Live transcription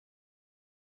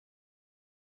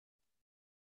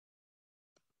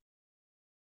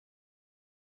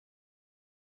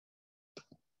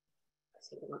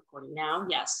Okay, we're recording now.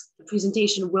 Yes, the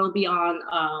presentation will be on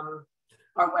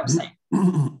our website.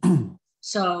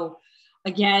 So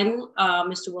again,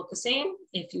 Mr. Wilkinson,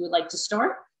 if you would like to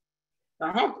start, go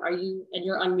ahead.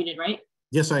 You're unmuted, right?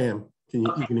 Yes, I am. You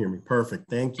Okay. can hear me. Perfect.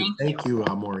 Thank you. Thank you,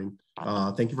 Maureen.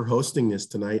 Thank you for hosting this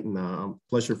tonight, and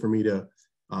pleasure for me to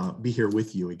be here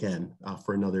with you again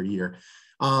for another year.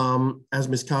 As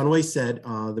Ms. Conway said,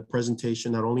 the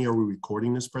presentation, not only are we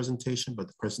recording this presentation, but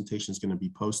the presentation is going to be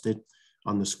posted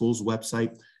on the school's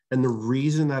website. And the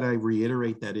reason that I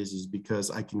reiterate that is because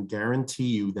I can guarantee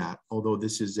you that although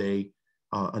this is a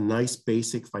nice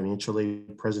basic financial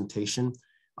aid presentation,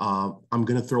 I'm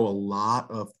going to throw a lot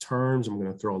of terms. I'm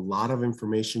going to throw a lot of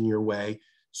information your way.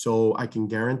 So I can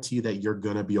guarantee that you're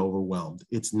going to be overwhelmed.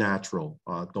 It's natural.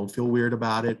 Don't feel weird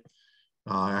about it.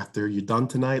 After you're done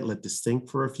tonight, let this sink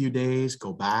for a few days.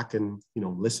 Go back and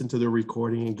listen to the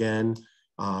recording again,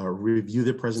 review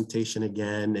the presentation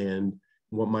again. And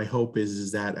what my hope is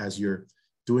that as you're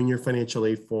doing your financial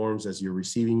aid forms, as you're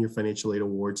receiving your financial aid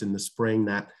awards in the spring,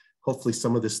 that hopefully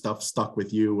some of this stuff stuck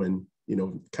with you and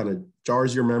kind of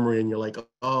jars your memory, and you're like,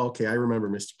 oh, okay, I remember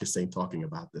Mr. Kassane talking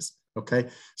about this. Okay,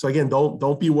 so again,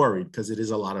 don't be worried because it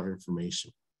is a lot of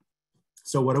information.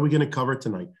 So what are we going to cover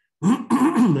tonight?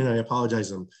 And I apologize,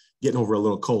 I'm getting over a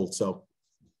little cold. So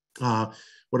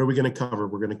what are we going to cover?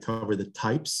 We're going to cover the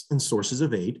types and sources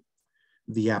of aid,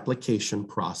 the application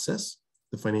process,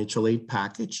 the financial aid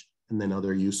package, and then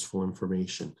other useful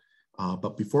information.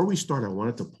 But before we start, I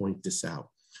wanted to point this out.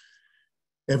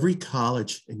 Every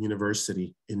college and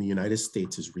university in the United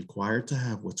States is required to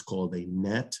have what's called a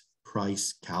net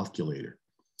price calculator.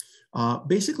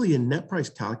 Basically, a net price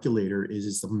calculator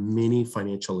is a mini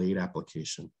financial aid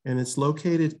application, and it's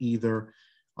located either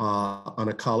on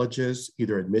a college's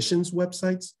either admissions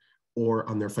websites or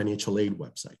on their financial aid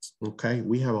websites. Okay,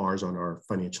 we have ours on our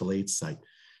financial aid site.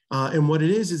 And what it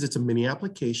is it's a mini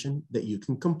application that you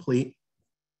can complete.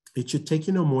 It should take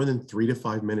you no more than 3 to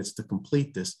 5 minutes to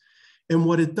complete this. And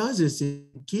what it does is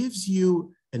it gives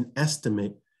you an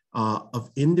estimate of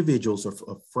individuals,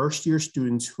 of first-year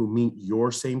students who meet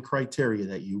your same criteria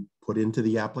that you put into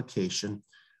the application,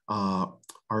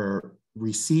 are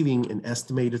receiving an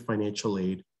estimated financial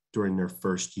aid during their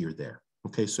first year there.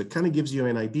 Okay, so it kind of gives you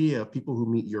an idea of people who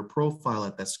meet your profile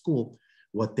at that school,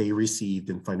 what they received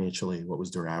in financial aid, what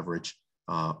was their average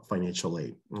financial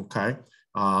aid. Okay.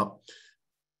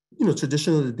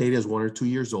 Traditionally the data is 1 or 2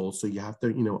 years old, so you have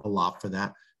to, allot for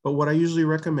that. But what I usually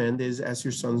recommend is as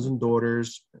your sons and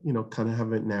daughters, kind of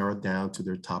have it narrowed down to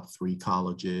their top 3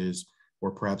 colleges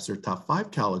or perhaps their top 5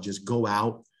 colleges, go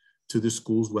out to the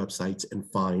school's websites and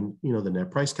find, the net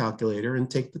price calculator and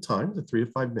take the time, the 3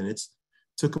 to 5 minutes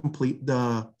to complete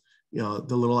the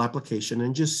little application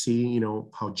and just see,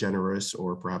 how generous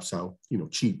or perhaps how,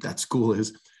 cheap that school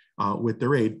is with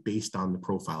their aid based on the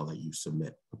profile that you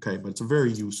submit. Okay, but it's a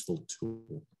very useful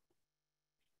tool.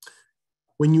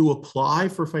 When you apply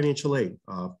for financial aid,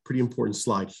 pretty important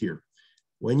slide here.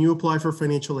 When you apply for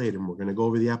financial aid, and we're going to go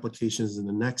over the applications in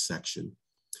the next section,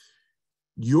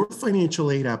 your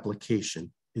financial aid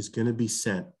application is going to be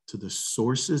sent to the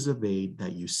sources of aid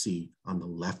that you see on the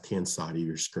left-hand side of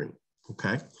your screen.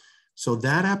 Okay, so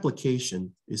that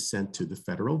application is sent to the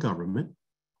federal government.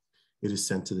 It is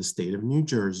sent to the state of New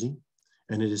Jersey,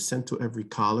 and it is sent to every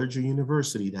college or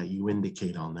university that you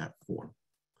indicate on that form.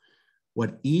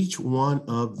 What each one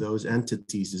of those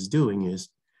entities is doing is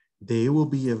they will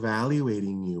be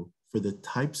evaluating you for the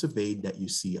types of aid that you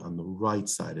see on the right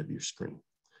side of your screen.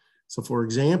 So for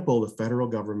example, the federal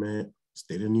government,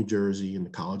 state of New Jersey, and the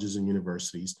colleges and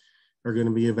universities are going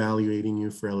to be evaluating you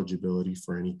for eligibility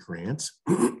for any grants,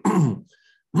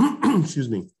 excuse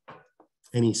me,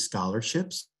 any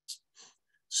scholarships,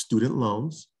 student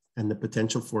loans, and the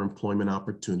potential for employment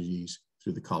opportunities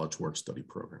through the College Work-Study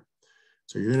program.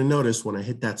 So you're going to notice when I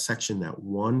hit that section, that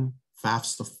one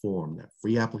FAFSA form, that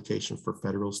free application for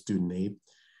federal student aid,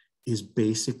 is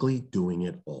basically doing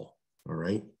it all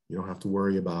right? You don't have to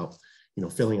worry about,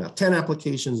 filling out 10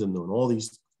 applications and doing all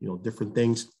these, different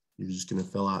things. You're just going to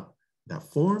fill out that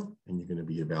form and you're going to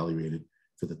be evaluated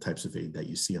for the types of aid that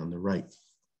you see on the right.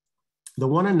 The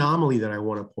one anomaly that I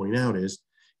want to point out is,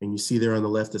 and you see there on the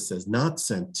left, it says not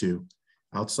sent to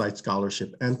outside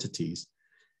scholarship entities.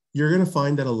 You're going to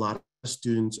find that a lot of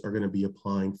students are going to be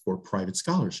applying for private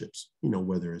scholarships,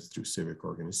 whether it's through civic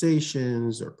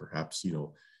organizations or perhaps,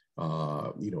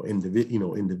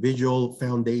 individual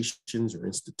foundations or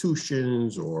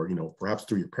institutions, or, perhaps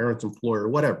through your parents' employer,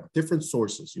 whatever, different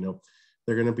sources,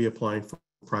 they're going to be applying for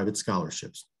private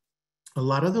scholarships. A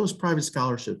lot of those private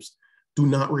scholarships do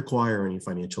not require any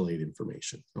financial aid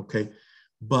information, okay?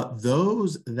 But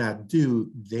those that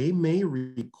do, they may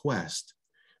request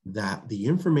that the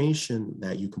information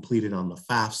that you completed on the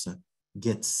FAFSA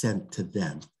gets sent to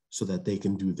them so that they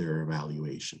can do their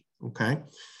evaluation, okay?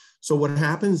 So what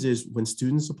happens is when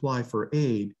students apply for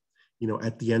aid,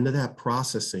 at the end of that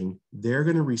processing, they're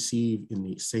gonna receive in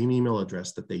the same email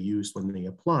address that they used when they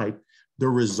applied, the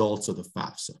results of the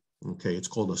FAFSA, okay? It's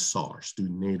called a SAR,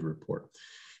 Student Aid Report.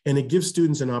 And it gives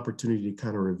students an opportunity to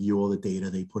kind of review all the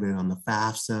data they put in on the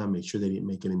FAFSA, make sure they didn't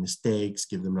make any mistakes,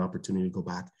 give them an opportunity to go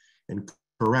back and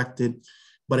correct it.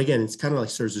 But again, it's kind of like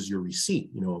serves as your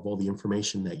receipt, of all the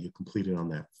information that you completed on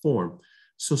that form.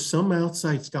 So some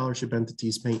outside scholarship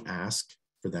entities may ask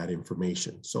for that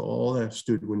information. So all that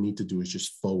student would need to do is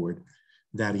just forward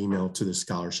that email to the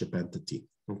scholarship entity,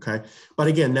 okay? But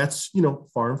again, that's,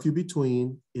 far and few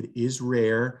between. It is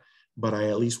rare, but I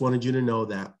at least wanted you to know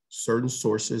that certain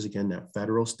sources, again, that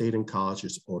federal, state, and college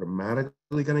is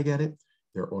automatically going to get it.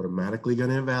 They're automatically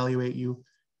going to evaluate you.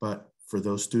 But for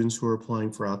those students who are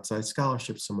applying for outside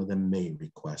scholarships, some of them may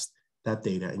request that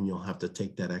data, and you'll have to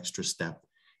take that extra step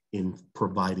in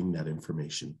providing that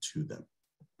information to them.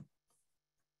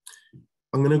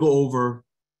 I'm going to go over a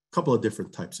couple of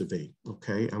different types of aid,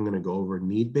 okay? I'm going to go over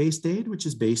need-based aid, which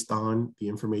is based on the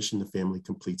information the family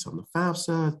completes on the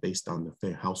FAFSA, based on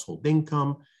the household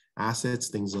income, assets,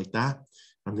 things like that.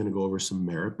 I'm going to go over some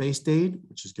merit-based aid,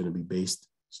 which is going to be based,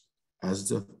 as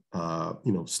the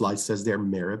slide says there,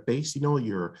 merit-based,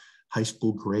 your high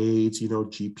school grades,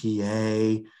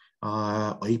 GPA,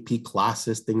 AP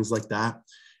classes, things like that.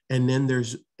 And then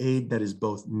there's aid that is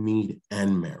both need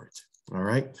and merit, all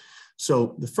right?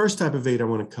 So the first type of aid I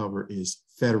want to cover is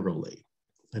federal aid.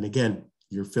 And again,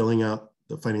 you're filling out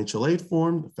the financial aid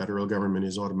form. The federal government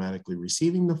is automatically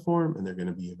receiving the form, and they're going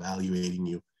to be evaluating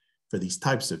you for these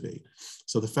types of aid.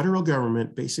 So the federal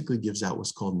government basically gives out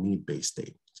what's called need-based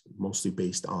aid, mostly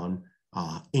based on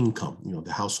income,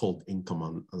 the household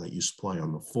income that you supply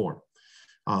on the form.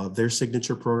 Their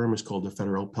signature program is called the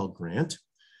Federal Pell Grant.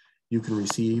 You can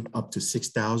receive up to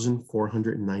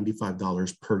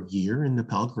 $6,495 per year in the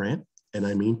Pell Grant. And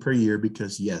I mean per year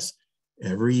because, yes,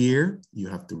 every year you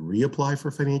have to reapply for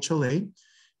financial aid.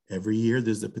 Every year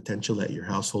there's the potential that your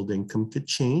household income could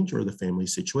change or the family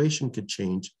situation could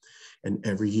change. And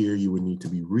every year you would need to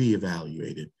be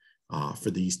reevaluated for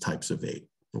these types of aid,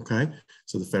 okay?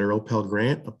 So the Federal Pell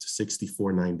Grant up to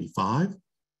 $6,495.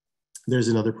 There's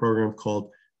another program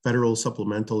called Federal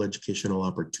Supplemental Educational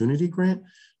Opportunity Grant.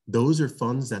 Those are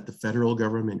funds that the federal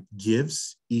government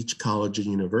gives each college and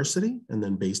university, and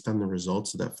then based on the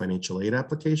results of that financial aid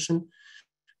application,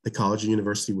 the college and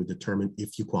university would determine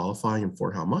if you qualify and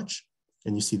for how much.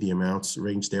 And you see the amounts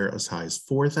range there as high as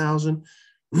 $4,000.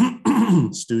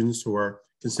 Students who are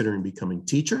considering becoming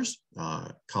teachers,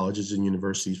 colleges and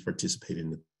universities participate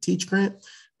in the Teach Grant.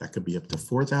 That could be up to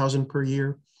 $4,000 per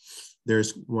year.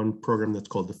 There's one program that's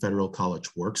called the Federal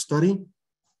College Work Study.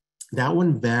 That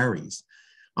one varies.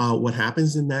 What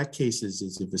happens in that case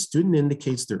is if a student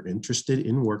indicates they're interested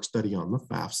in work study on the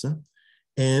FAFSA,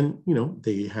 and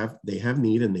they have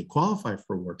need and they qualify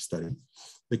for work study,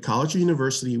 the college or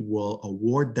university will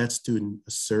award that student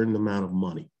a certain amount of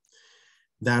money.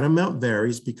 That amount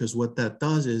varies because what that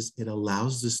does is it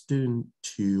allows the student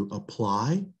to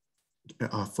apply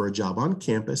for a job on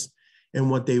campus.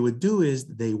 And what they would do is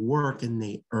they work and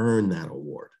they earn that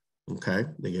award, okay?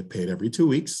 They get paid every 2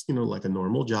 weeks, like a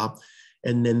normal job.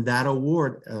 And then that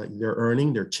award,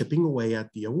 they're chipping away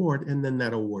at the award. And then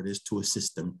that award is to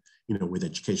assist them, with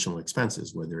educational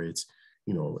expenses, whether it's,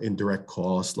 indirect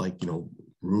costs like,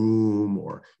 room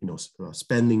or,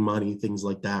 spending money, things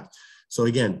like that. So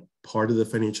again, part of the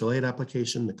financial aid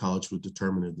application, the college would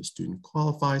determine if the student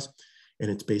qualifies,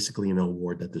 and it's basically an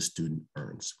award that the student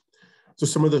earns. So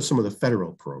some of the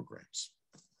federal programs.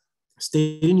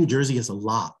 State of New Jersey has a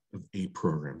lot of aid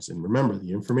programs. And remember,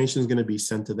 the information is going to be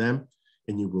sent to them,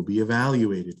 and you will be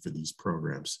evaluated for these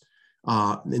programs.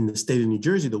 In the state of New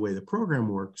Jersey, the way the program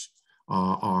works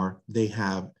they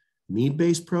have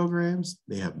need-based programs,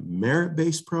 they have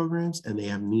merit-based programs, and they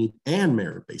have need and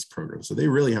merit-based programs. So they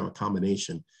really have a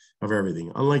combination of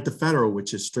everything. Unlike the federal,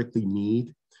 which is strictly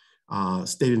need,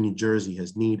 state of New Jersey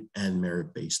has need and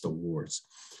merit-based awards.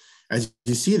 As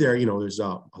you see there, there's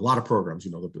a lot of programs.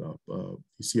 You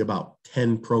see about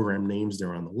 10 program names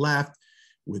there on the left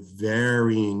with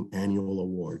varying annual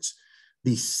awards.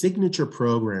 The signature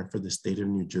program for the state of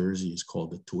New Jersey is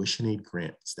called the Tuition Aid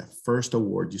Grant. It's that first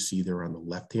award you see there on the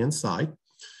left-hand side.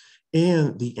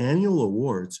 And the annual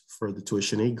awards for the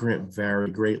Tuition Aid Grant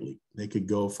vary greatly. They could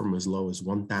go from as low as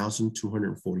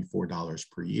 $1,244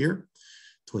 per year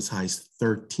to as high as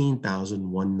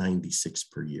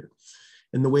 $13,196 per year.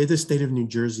 And the way the state of New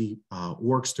Jersey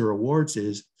works their awards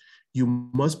is you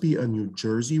must be a New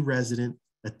Jersey resident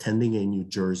attending a New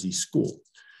Jersey school.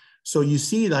 So you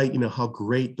see, like, how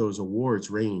great those awards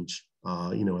range,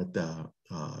 at the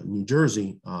New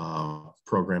Jersey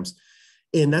programs.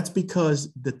 And that's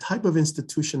because the type of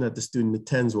institution that the student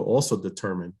attends will also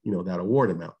determine, that award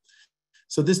amount.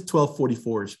 So this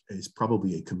 1244 is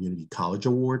probably a community college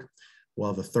award,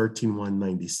 while the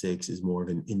 13196 is more of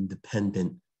an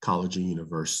independent college and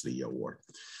university award.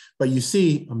 But you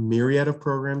see a myriad of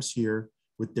programs here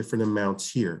with different amounts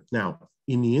here. Now,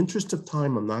 in the interest of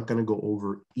time, I'm not going to go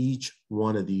over each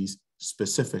one of these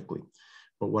specifically.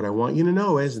 But what I want you to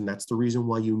know is, and that's the reason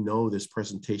why this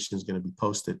presentation is going to be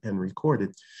posted and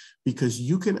recorded, because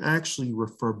you can actually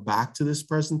refer back to this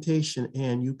presentation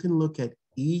and you can look at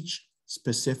each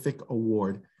specific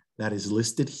award that is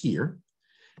listed here.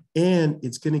 And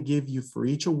it's going to give you for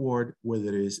each award whether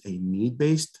it is a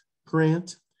need-based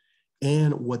grant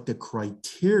and what the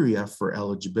criteria for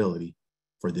eligibility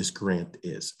for this grant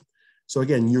is. So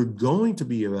again, you're going to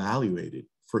be evaluated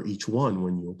for each one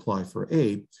when you apply for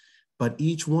aid, but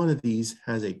each one of these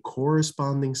has a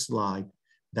corresponding slide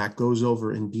that goes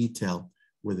over in detail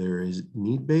whether there is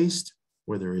need-based,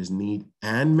 whether there is need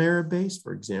and merit-based.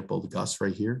 For example, the Gus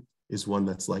right here is one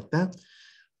that's like that.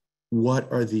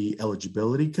 What are the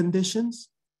eligibility conditions?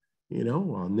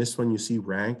 On this one, you see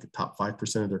rank, the top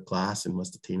 5% of their class and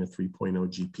must attain a 3.0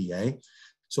 GPA.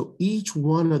 So each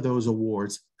one of those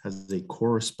awards has a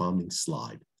corresponding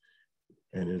slide.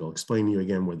 And it'll explain to you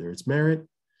again whether it's merit,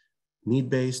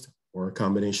 need-based, or a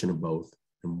combination of both,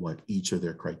 and what each of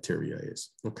their criteria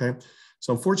is, okay?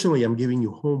 So unfortunately, I'm giving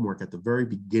you homework at the very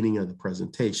beginning of the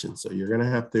presentation. So you're gonna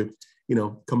have to,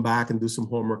 come back and do some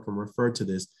homework and refer to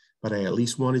this. But I at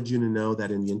least wanted you to know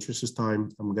that in the interest of time,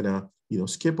 I'm gonna,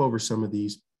 skip over some of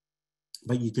these,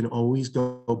 but you can always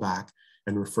go back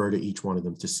and refer to each one of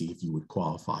them to see if you would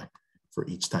qualify for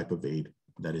each type of aid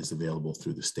that is available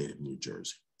through the state of New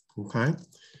Jersey, okay?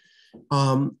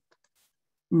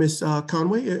 Ms.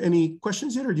 Conway, any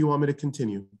questions yet, or do you want me to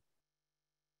continue?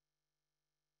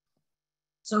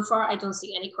 So far, I don't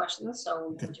see any questions,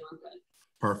 so okay. we're doing good.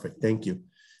 Perfect, thank you.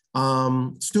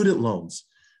 Student loans.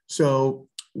 So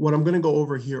what I'm going to go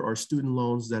over here are student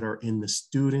loans that are in the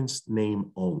student's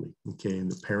name only, okay?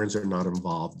 And the parents are not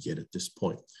involved yet at this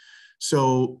point.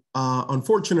 So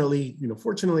unfortunately,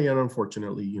 fortunately and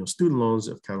unfortunately, student loans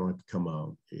have kind of like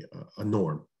become a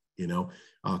norm.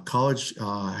 College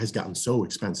has gotten so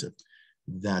expensive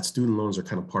that student loans are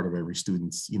kind of part of every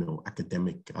student's,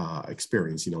 academic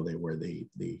experience, where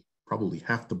they probably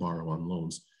have to borrow on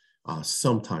loans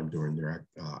sometime during their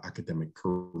academic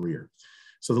career.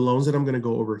 So the loans that I'm going to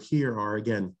go over here are,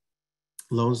 again,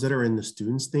 loans that are in the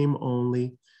student's name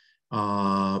only.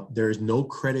 There is no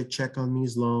credit check on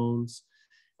these loans.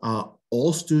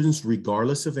 All students,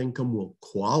 regardless of income, will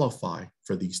qualify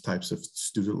for these types of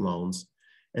student loans.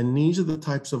 And these are the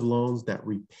types of loans that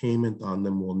repayment on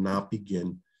them will not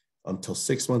begin until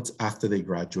 6 months after they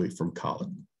graduate from college.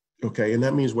 Okay, and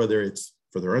that means whether it's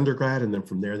for their undergrad and then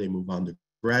from there they move on to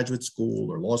graduate school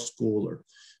or law school or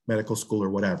medical school or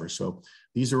whatever. So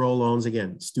these are all loans,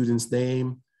 again, student's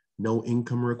name, no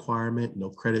income requirement, no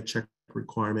credit check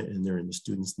requirement, and they're in the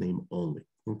student's name only,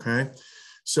 okay?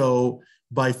 So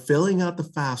by filling out the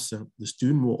FAFSA, the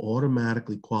student will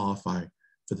automatically qualify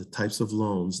for the types of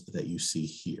loans that you see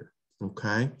here,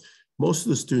 okay? Most of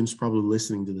the students probably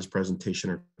listening to this presentation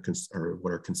are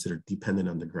what are considered dependent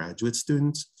undergraduate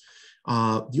students.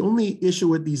 The only issue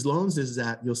with these loans is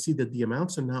that you'll see that the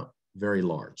amounts are not very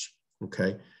large,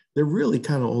 okay? They're really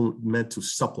kind of meant to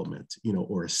supplement,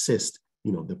 or assist,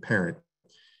 the parent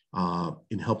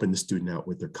in helping the student out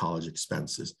with their college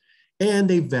expenses. And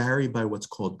they vary by what's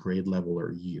called grade level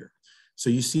or year. So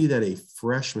you see that a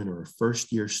freshman or a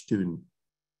first year student,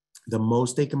 the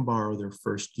most they can borrow their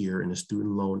first year in a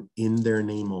student loan in their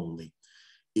name only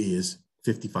is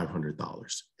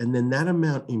 $5,500. And then that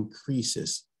amount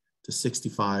increases to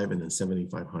 $6,500 and then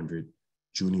 $7,500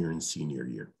 junior and senior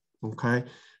year, okay?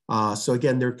 So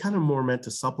again, they're kind of more meant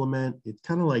to supplement. It's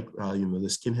kind of like,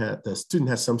 the student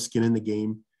has some skin in the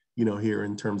game, here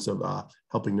in terms of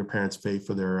helping their parents pay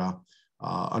for their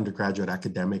undergraduate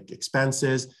academic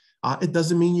expenses. It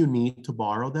doesn't mean you need to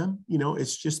borrow them.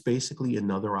 It's just basically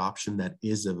another option that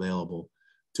is available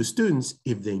to students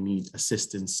if they need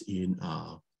assistance in,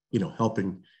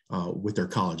 helping with their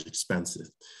college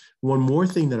expenses. One more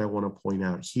thing that I want to point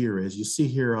out here is you see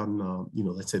here on,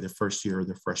 let's say the first year of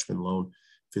the freshman loan,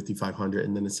 $5,500,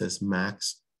 and then it says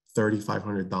max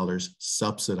 $3,500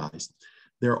 subsidized.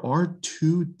 There are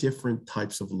two different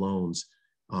types of loans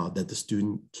that the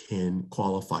student can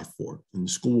qualify for, and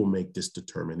the school will make this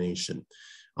determination.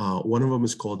 One of them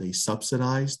is called a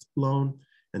subsidized loan,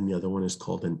 and the other one is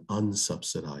called an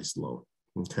unsubsidized loan,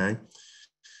 okay?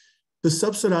 The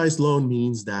subsidized loan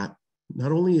means that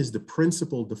not only is the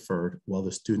principal deferred while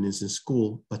the student is in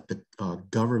school, but the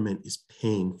government is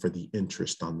paying for the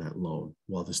interest on that loan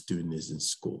while the student is in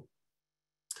school.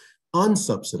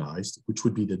 Unsubsidized, which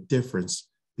would be the difference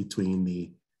between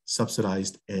the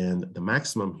subsidized and the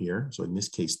maximum here, so in this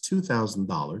case,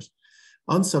 $2,000.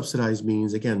 Unsubsidized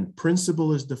means, again,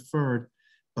 principal is deferred,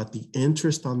 but the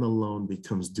interest on the loan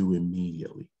becomes due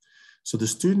immediately. So the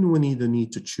student will either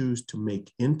need to choose to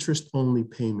make interest-only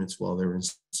payments while they're in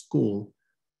school,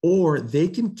 or they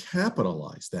can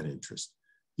capitalize that interest.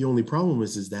 The only problem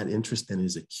is that interest then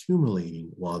is accumulating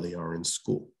while they are in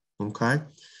school, okay?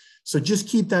 So just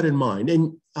keep that in mind.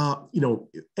 And, you know,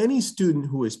 any student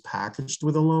who is packaged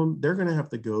with a loan, they're gonna have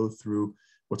to go through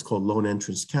what's called loan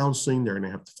entrance counseling. They're gonna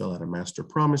have to fill out a master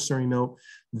promissory note.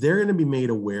 They're gonna be made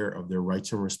aware of their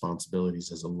rights and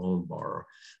responsibilities as a loan borrower.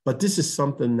 But this is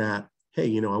something that, hey,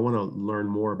 you know, I wanna learn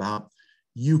more about.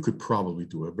 You could probably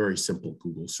do a very simple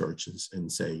Google search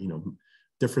and say, you know,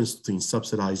 difference between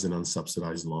subsidized and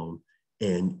unsubsidized loan.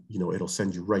 And, you know, it'll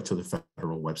send you right to the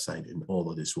federal website, and all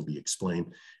of this will be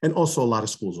explained. And also a lot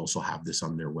of schools also have this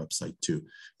on their website too.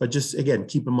 But just, again,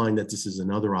 keep in mind that this is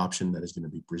another option that is going to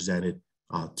be presented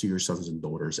to your sons and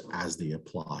daughters as they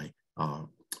apply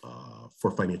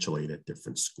for financial aid at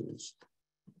different schools.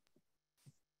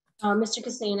 Mr.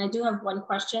 Kassain, I do have one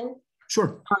question.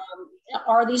 Sure.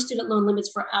 Are these student loan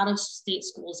limits for out-of-state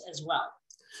schools as well?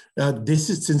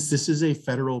 Since this is a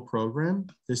federal program,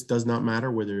 this does not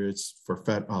matter whether it's for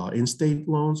in-state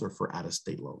loans or for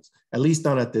out-of-state loans, at least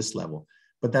not at this level.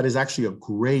 But that is actually a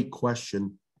great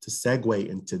question to segue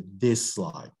into this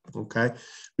slide, okay?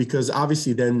 Because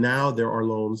obviously then now there are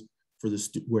loans for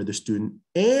where the student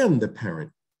and the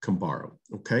parent can borrow,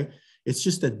 okay? It's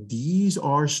just that these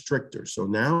are stricter. So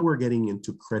now we're getting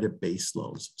into credit-based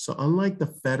loans. So unlike the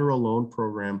federal loan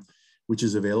program, which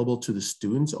is available to the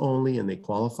students only and they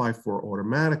qualify for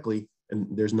automatically, and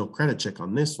there's no credit check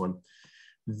on this one,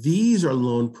 these are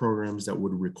loan programs that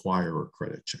would require a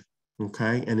credit check,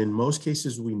 okay? And in most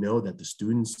cases, we know that the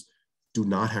students do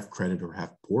not have credit or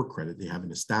have poor credit. They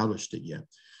haven't established it yet.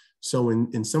 So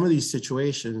in some of these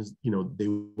situations, you know, they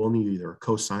will need either a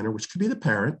co-signer, which could be the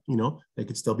parent, you know, they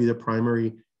could still be the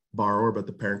primary borrower, but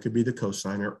the parent could be the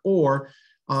co-signer, or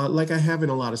like I have in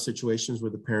a lot of situations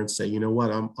where the parents say, you know what,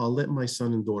 I'll let my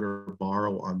son and daughter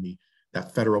borrow on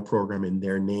that federal program in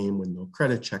their name with no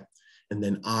credit check. And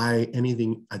then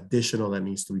anything additional that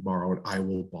needs to be borrowed, I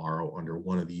will borrow under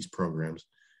one of these programs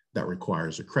that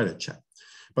requires a credit check.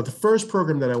 But the first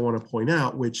program that I want to point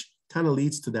out, which kind of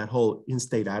leads to that whole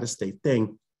in-state, out-of-state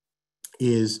thing,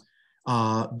 is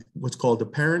what's called the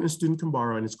Parent and Student Can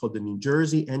Borrow, and it's called the New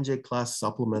Jersey NJ Class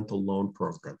Supplemental Loan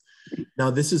Program. Now,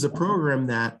 this is a program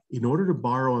that in order to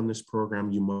borrow on this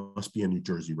program, you must be a New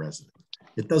Jersey resident.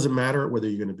 It doesn't matter whether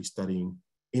you're going to be studying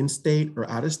in-state or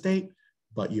out-of-state,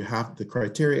 but the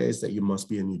criteria is that you must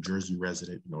be a New Jersey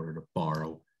resident in order to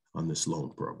borrow on this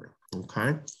loan program,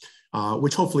 okay?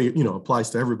 Which hopefully, you know, applies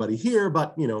to everybody here,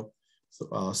 but, you know,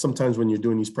 sometimes when you're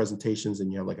doing these presentations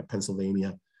and you have like a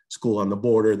Pennsylvania school on the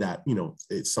border, that, you know,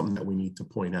 it's something that we need to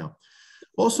point out.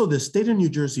 Also, the state of New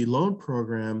Jersey loan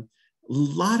program, a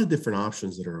lot of different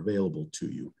options that are available to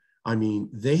you. I mean,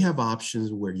 they have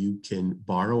options where you can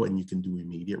borrow and you can do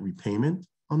immediate repayment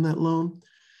on that loan.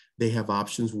 They have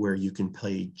options where you can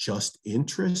pay just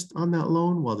interest on that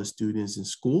loan while the student is in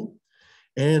school.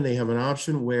 And they have an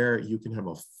option where you can have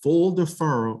a full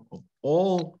deferral of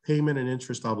all payment and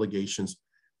interest obligations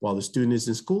while the student is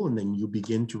in school, and then you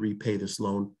begin to repay this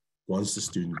loan once the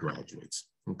student graduates,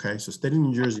 okay? So state of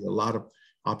New Jersey, a lot of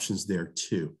options there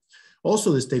too.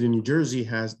 Also, the state of New Jersey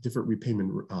has different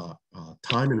repayment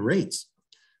time and rates.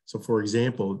 So for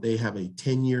example, they have a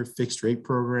 10-year fixed rate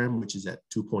program, which is at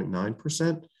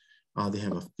 2.9%. They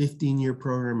have a 15-year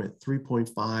program at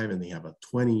 3.5%, and they have a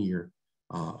 20-year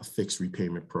fixed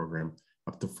repayment program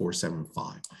up to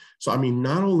 4.75. So, I mean,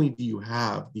 not only do you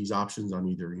have these options on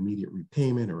either immediate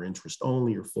repayment or interest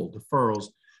only or full deferrals,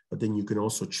 but then you can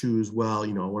also choose, well,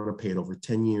 you know, I want to pay it over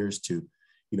 10 years to,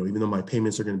 you know, even though my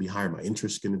payments are going to be higher, my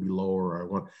interest is going to be lower,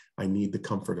 or I need the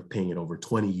comfort of paying it over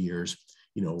 20 years,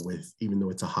 you know, even though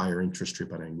it's a higher interest rate,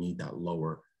 but I need that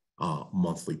lower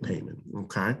monthly payment,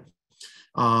 okay?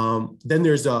 Then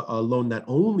there's a loan that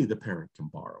only the parent can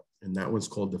borrow, and that one's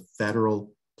called the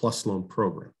Federal Plus Loan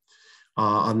Program.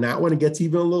 On that one, it gets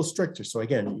even a little stricter. So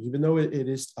again, even though it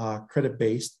is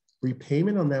credit-based,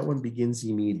 repayment on that one begins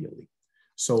immediately.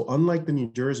 So unlike the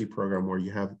New Jersey program where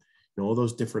you have all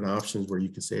those different options where you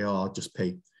can say, oh, I'll just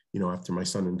pay, after my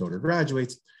son and daughter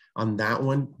graduates, on that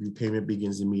one, repayment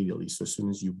begins immediately. So as soon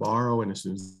as you borrow and as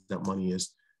soon as that money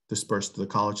is dispersed to the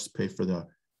college to pay for the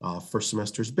first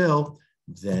semester's bill,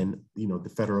 then,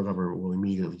 the federal government will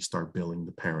immediately start billing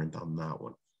the parent on that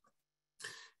one.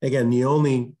 Again, the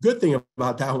only good thing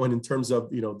about that one in terms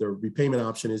of, the repayment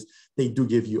option is they do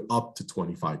give you up to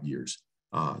 25 years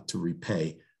to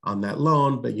repay on that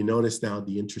loan. But you notice now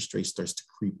the interest rate starts to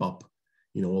creep up,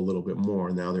 a little bit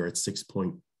more. Now they're at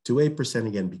 6.28%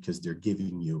 again, because they're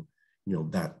giving you,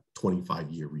 that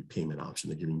 25-year repayment option.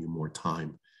 They're giving you more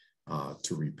time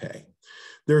to repay.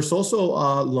 There's also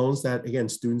loans that, again,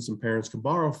 students and parents can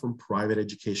borrow from private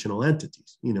educational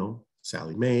entities,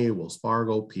 Sallie Mae, Wells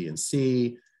Fargo,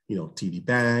 PNC, TD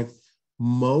Bank.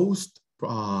 Most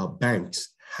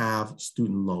banks have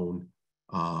student loan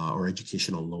or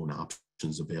educational loan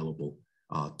options available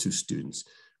to students.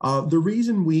 The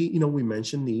reason we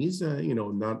mention these, we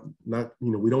don't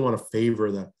want to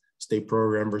favor the state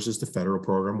program versus the federal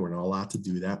program. We're not allowed to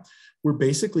do that. We're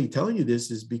basically telling you this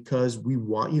is because we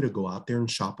want you to go out there and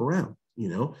shop around.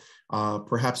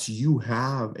 Perhaps you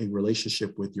have a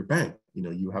relationship with your bank.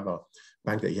 You have a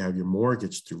bank that you have your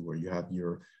mortgage through, or you have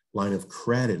your line of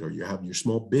credit, or you have your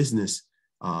small business,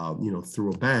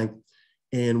 through a bank.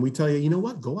 And we tell you,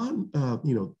 what, go out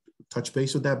and, touch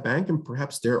base with that bank, and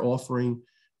perhaps they're offering,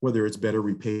 whether it's better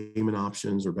repayment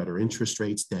options or better interest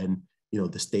rates than,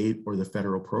 the state or the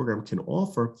federal program can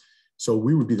offer. So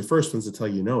we would be the first ones to tell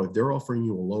you, if they're offering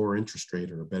you a lower interest rate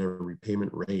or a better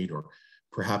repayment rate, or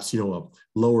perhaps, a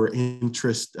lower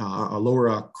interest, a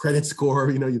lower credit score,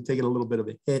 you've taken a little bit of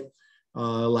a hit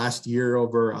last year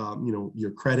over,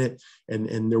 your credit,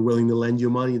 and they're willing to lend you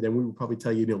money, then we would probably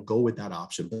tell you, go with that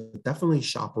option, but definitely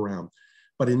shop around.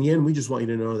 But in the end, we just want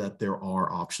you to know that there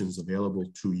are options available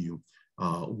to you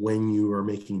when you are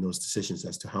making those decisions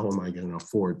as to how am I going to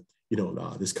afford,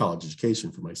 this college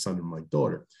education for my son and my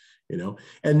daughter,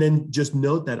 and then just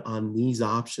note that on these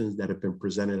options that have been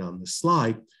presented on the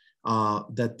slide,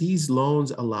 that these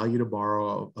loans allow you to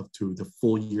borrow up to the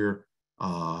full year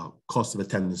cost of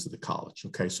attendance at the college.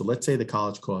 Okay, so let's say the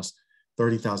college costs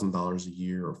 $30,000 a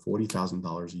year, or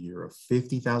 $40,000 a year, or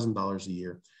 $50,000 a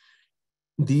year.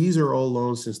 These are all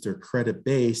loans, since they're credit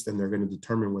based, and they're going to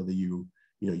determine whether you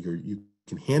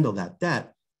can handle that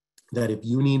debt. That if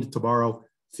you need to borrow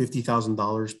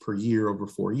 $50,000 per year over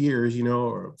 4 years,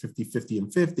 or 50, 50,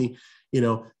 and 50,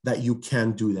 that you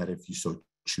can do that if you so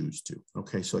choose to.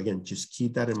 Okay, so again, just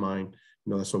keep that in mind.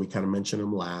 That's why we kind of mentioned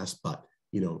them last, but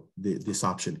this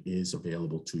option is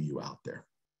available to you out there.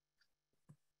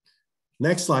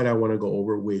 Next slide I want to go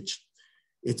over, which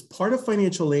it's part of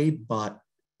financial aid, but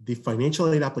the financial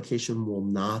aid application will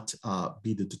not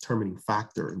be the determining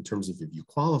factor in terms of if you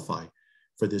qualify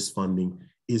for this funding,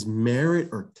 is merit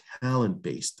or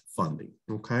talent-based funding,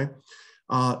 okay?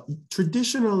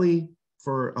 Traditionally,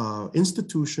 for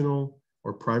institutional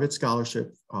or private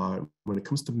scholarship, when it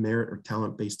comes to merit or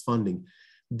talent-based funding,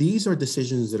 these are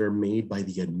decisions that are made by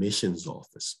the admissions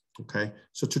office, okay?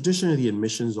 So traditionally, the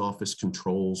admissions office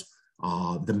controls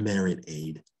the merit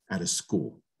aid at a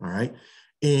school, all right?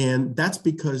 And that's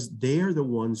because they are the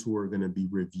ones who are going to be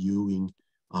reviewing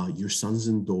your sons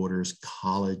and daughters'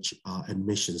 college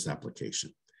admissions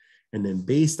application. And then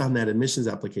based on that admissions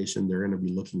application, they're going to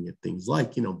be looking at things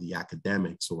like, the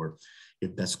academics, or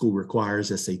if that school requires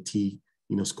SAT,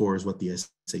 scores, what the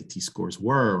SAT scores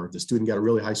were, or if the student got a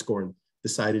really high score and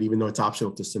decided, even though it's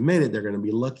optional to submit it, they're going to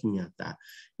be looking at that,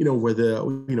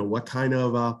 what kind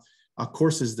of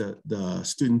courses the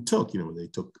student took, they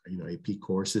took, AP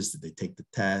courses, did they take the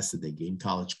test, did they gain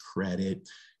college credit,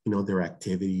 their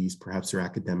activities, perhaps their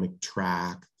academic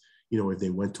track, if they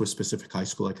went to a specific high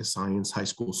school, like a science high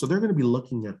school. So they're going to be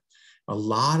looking at a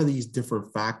lot of these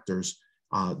different factors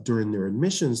during their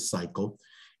admissions cycle.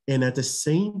 And at the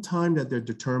same time that they're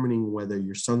determining whether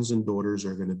your sons and daughters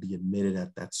are going to be admitted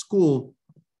at that school,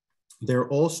 they're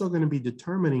also going to be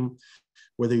determining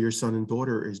whether your son and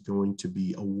daughter is going to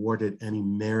be awarded any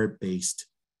merit-based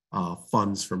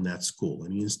funds from that school,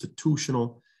 any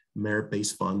institutional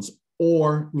merit-based funds,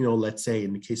 or, let's say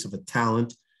in the case of a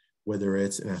talent, whether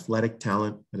it's an athletic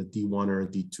talent at a D1 or a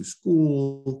D2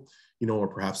 school, or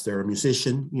perhaps they're a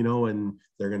musician, and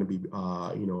they're going to be,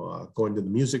 going to the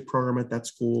music program at that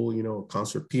school,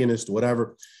 concert pianist,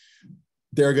 whatever.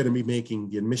 They're going to be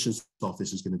making, the admissions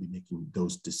office is going to be making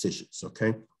those decisions,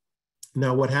 okay?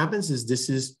 Now, what happens is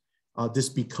this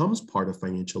becomes part of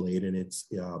financial aid, and it's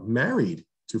married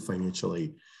to financial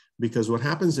aid, because what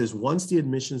happens is once the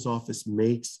admissions office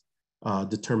makes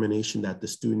determination that the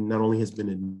student not only has been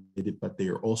admitted, but they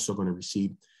are also going to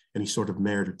receive any sort of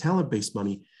merit or talent-based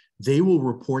money, they will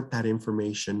report that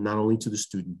information not only to the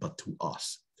student, but to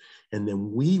us. And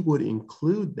then we would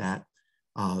include that,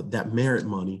 that merit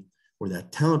money or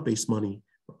that talent-based money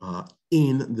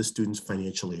in the student's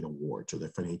financial aid awards or their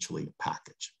financial aid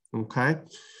package, okay?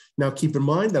 Now, keep in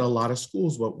mind that a lot of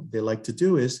schools, what they like to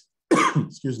do is,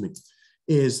 excuse me,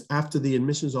 is after the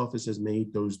admissions office has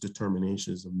made those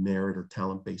determinations of merit or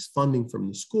talent-based funding from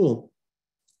the school,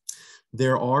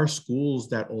 there are schools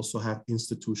that also have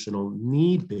institutional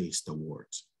need-based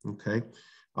awards, okay?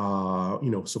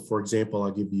 So for example,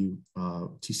 I'll give you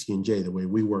TC&J, the way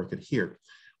we work it here.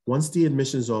 Once the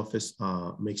admissions office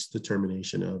makes a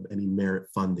determination of any merit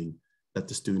funding that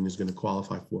the student is going to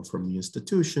qualify for from the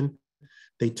institution,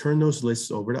 they turn those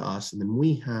lists over to us, and then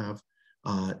we have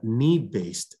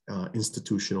need-based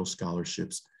institutional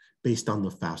scholarships based on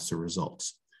the FAFSA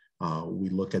results. We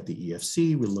look at the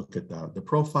EFC, we look at the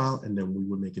profile, and then we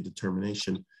would make a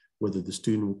determination whether the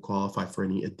student will qualify for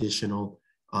any additional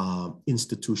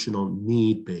institutional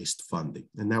need-based funding.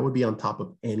 And that would be on top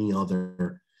of any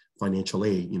other financial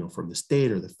aid, from the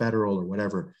state or the federal or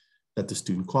whatever that the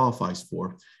student qualifies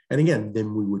for. And again,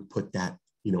 then we would put that,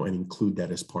 and include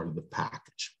that as part of the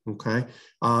package, okay?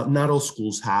 Not all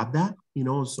schools have that,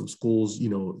 some schools,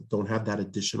 don't have that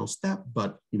additional step,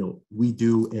 but, we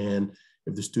do. And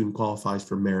if the student qualifies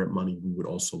for merit money, we would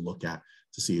also look at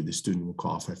to see if the student will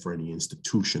qualify for any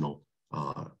institutional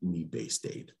need-based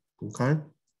aid, okay?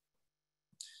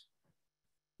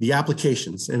 The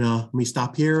applications, and let me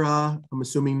stop here. I'm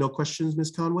assuming no questions, Ms.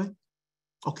 Conway?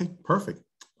 Okay, perfect.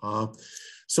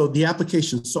 So the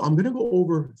applications, so I'm gonna go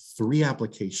over 3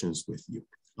 applications with you.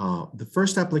 The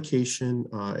first application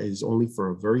is only for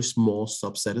a very small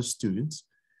subset of students.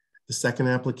 The second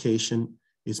application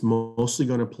is mostly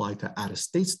gonna apply to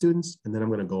out-of-state students, and then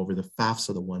I'm gonna go over the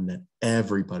FAFSA, the one that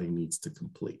everybody needs to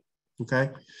complete.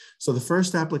 Okay, so the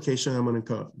first application I'm going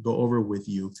to go over with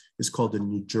you is called the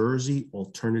New Jersey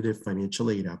Alternative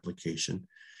Financial Aid Application.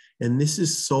 And this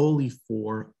is solely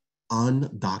for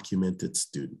undocumented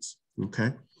students,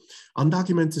 okay?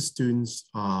 Undocumented students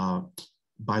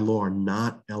by law are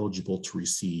not eligible to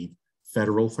receive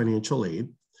federal financial aid.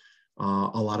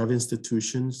 A lot of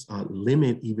institutions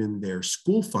limit even their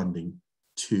school funding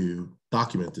to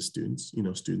documented students,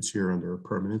 students here under a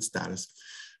permanent status.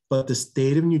 But the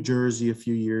state of New Jersey a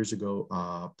few years ago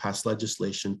passed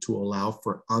legislation to allow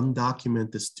for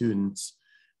undocumented students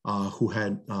who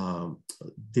had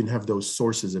didn't have those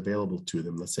sources available to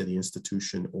them, let's say the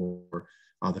institution or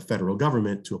the federal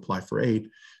government, to apply for aid,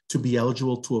 to be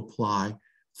eligible to apply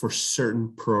for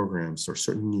certain programs or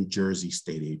certain New Jersey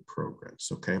state aid programs,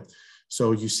 okay?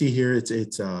 So you see here, it's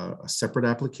a separate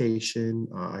application.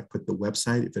 I put the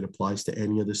website if it applies to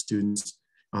any of the students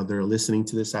that are listening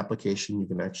to this application. You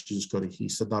can actually just go to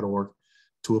HESA.org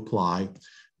to apply.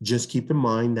 Just keep in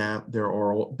mind that there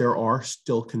are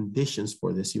still conditions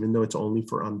for this, even though it's only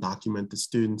for undocumented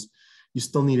students. You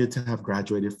still needed to have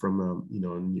graduated from,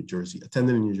 New Jersey,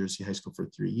 attended a New Jersey high school for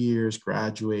 3 years,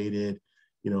 graduated,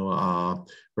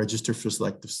 registered for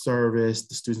selective service.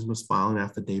 The students must file an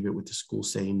affidavit with the school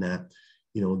saying that,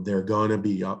 they're going to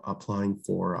be applying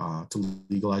for to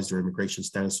legalize their immigration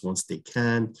status once they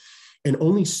can. And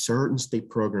only certain state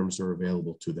programs are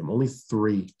available to them. Only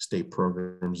 3 state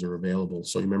programs are available.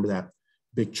 So you remember that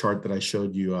big chart that I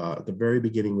showed you at the very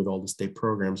beginning with all the state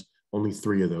programs, only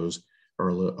 3 of those are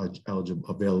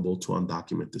available to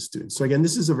undocumented students. So again,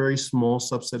 this is a very small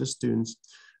subset of students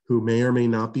who may or may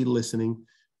not be listening,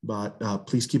 but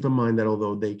please keep in mind that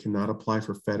although they cannot apply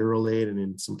for federal aid and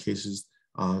in some cases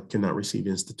cannot receive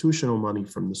institutional money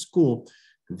from the school,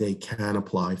 they can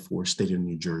apply for state of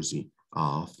New Jersey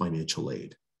financial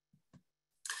aid.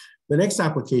 The next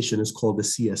application is called the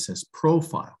CSS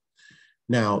Profile.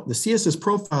 Now, the CSS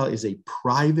Profile is a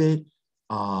private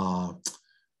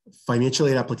financial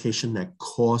aid application that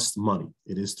costs money.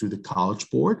 It is through the College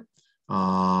Board.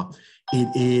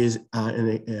 It is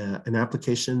an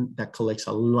application that collects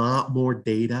a lot more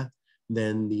data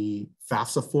than the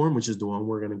FAFSA form, which is the one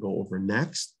we're going to go over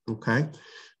next, okay?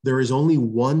 There is only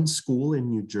one school in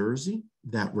New Jersey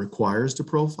that requires the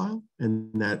profile,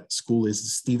 and that school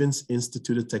is Stevens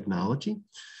Institute of Technology.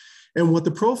 And what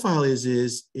the profile is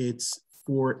it's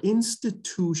for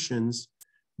institutions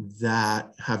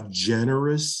that have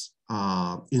generous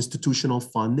institutional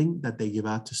funding that they give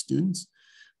out to students.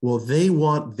 Well, they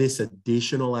want this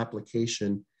additional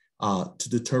application to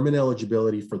determine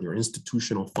eligibility for their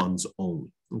institutional funds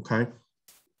only, okay?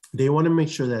 They want to make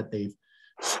sure that they've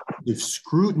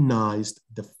scrutinized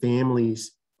the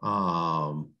family's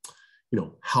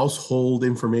household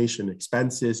information,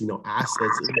 expenses,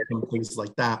 assets, income, things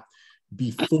like that,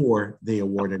 before they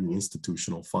award any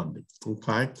institutional funding,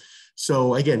 okay?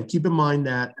 So again, keep in mind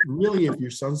that really if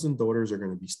your sons and daughters are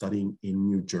going to be studying in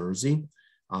New Jersey,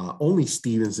 only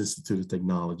Stevens Institute of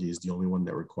Technology is the only one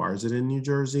that requires it in New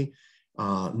Jersey.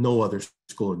 No other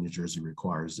school in New Jersey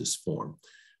requires this form.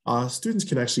 Students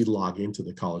can actually log into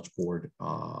the College Board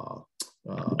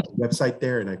website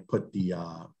there, and I put the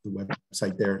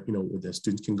website there, where the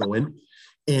students can go in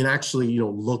and actually,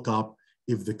 look up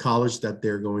if the college that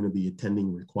they're going to be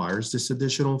attending requires this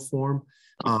additional form.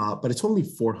 But it's only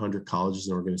 400 colleges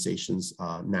and organizations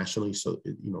nationally, so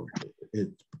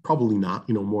it's probably not,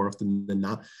 more often than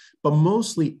not. But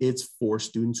mostly it's for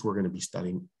students who are going to be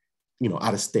studying,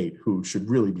 out of state, who should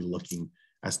really be looking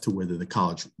as to whether the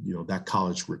college, that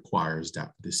college requires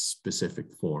this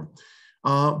specific form.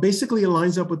 Basically, it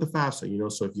lines up with the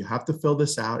FAFSA, so if you have to fill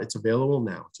this out, it's available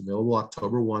now. It's available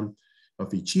October 1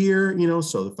 of each year,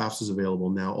 so the FAFSA is available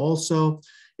now also.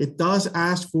 It does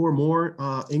ask for more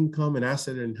income and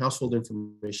asset and household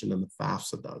information than the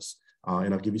FAFSA does.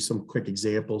 And I'll give you some quick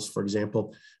examples. For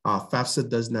example, FAFSA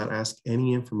does not ask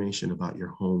any information about your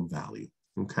home value,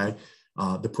 okay?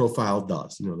 The profile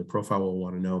does. The profile will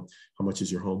want to know how much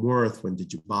is your home worth, when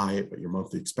did you buy it, what your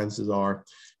monthly expenses are,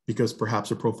 because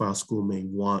perhaps a profile school may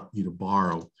want you to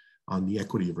borrow on the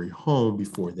equity of your home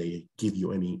before they give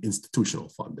you any institutional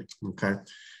funding, okay?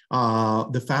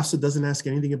 The FAFSA doesn't ask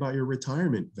anything about your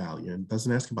retirement value, and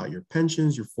doesn't ask about your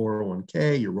pensions, your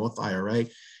 401k, your Roth IRA,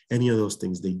 any of those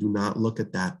things. They do not look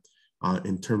at that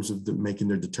in terms of making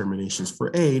their determinations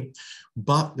for aid,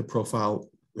 but the profile,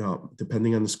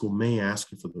 depending on the school, may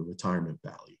ask you for the retirement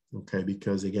value, okay?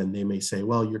 Because again, they may say,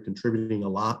 well, you're contributing a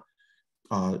lot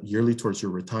yearly towards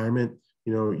your retirement.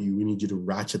 We need you to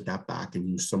ratchet that back and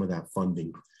use some of that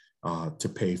funding to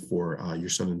pay for your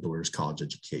son and daughter's college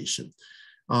education.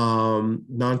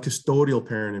 Non-custodial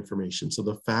parent information. So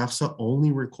the FAFSA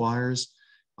only requires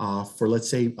for, let's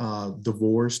say,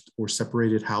 divorced or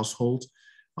separated households,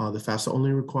 the FAFSA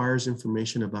only requires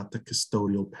information about the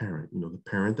custodial parent, the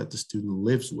parent that the student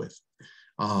lives with,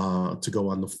 to go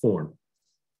on the form.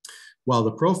 While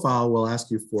the profile will ask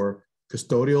you for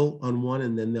custodial on one,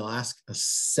 and then they'll ask a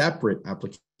separate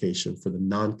application for the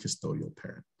non-custodial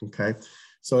parent, okay?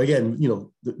 So again,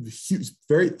 the huge,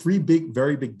 three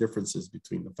very big differences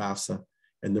between the FAFSA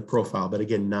and the profile, but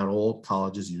again, not all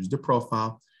colleges use the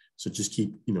profile. So just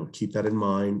keep that in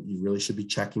mind. You really should be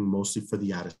checking mostly for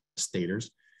the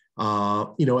out-of-staters.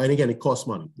 And again, it costs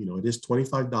money. It is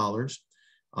 $25,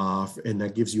 and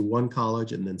that gives you one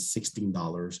college, and then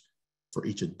 $16 for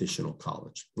each additional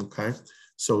college, okay?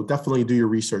 So definitely do your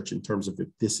research in terms of if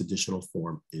this additional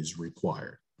form is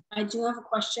required. I do have a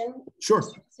question. Sure.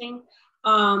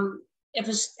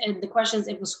 The question is,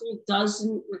 if a school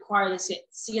doesn't require the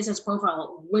CSS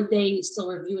profile, would they still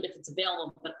review it if it's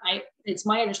available? But it's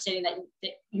my understanding that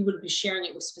you would be sharing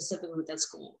it specifically with that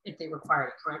school if they require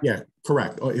it, correct? Yeah,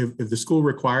 correct. If the school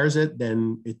requires it,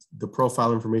 then the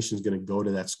profile information is going to go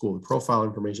to that school. The profile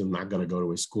information is not going to go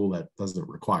to a school that doesn't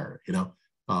require it,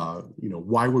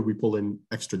 why would we pull in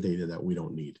extra data that we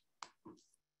don't need?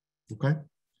 Okay.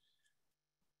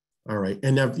 All right.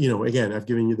 And again, I've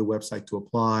given you the website to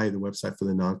apply, the website for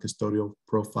the non-custodial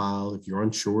profile. If you're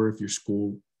unsure if your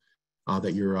school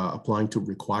that you're applying to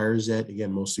requires it,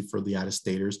 again, mostly for the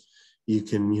out-of-staters, you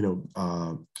can,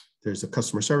 there's a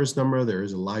customer service number, there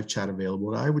is a live chat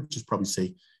available. I would just probably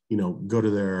say, go to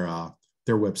their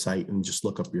website and just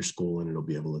look up your school, and it'll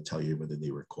be able to tell you whether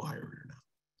they require it or not.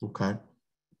 Okay.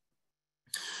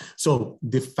 So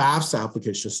the FAFSA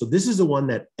application. So this is the one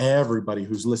that everybody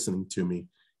who's listening to me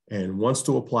and wants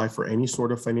to apply for any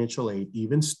sort of financial aid,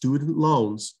 even student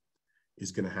loans,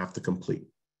 is going to have to complete,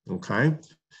 okay?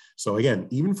 So again,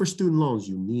 even for student loans,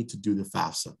 you need to do the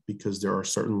FAFSA, because there are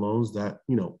certain loans that,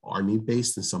 are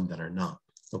need-based and some that are not,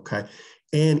 okay?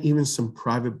 And even some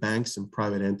private banks and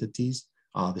private entities,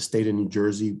 the state of New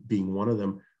Jersey being one of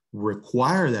them,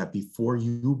 require that before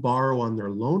you borrow on their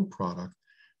loan product,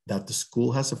 that the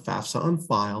school has a FAFSA on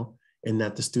file, and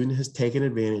that the student has taken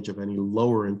advantage of any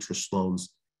lower interest loans,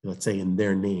 let's say in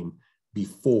their name,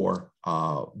 before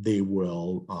they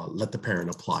will let the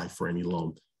parent apply for any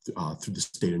loan through the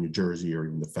state of New Jersey or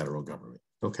even the federal government,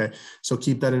 okay? So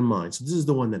keep that in mind. So this is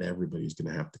the one that everybody's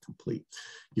gonna have to complete.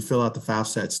 You fill out the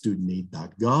FAFSA at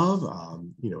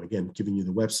studentaid.gov, again, giving you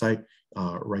the website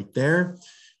right there.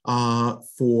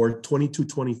 For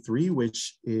 22-23,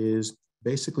 which is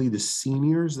basically the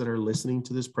seniors that are listening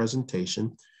to this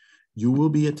presentation, you will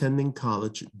be attending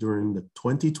college during the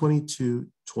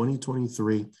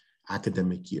 2022-2023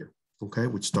 academic year, okay,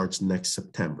 which starts next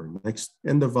September, next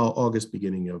end of August,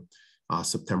 beginning of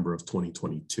September of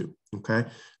 2022, okay?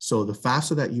 So the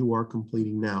FAFSA that you are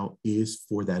completing now is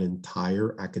for that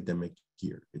entire academic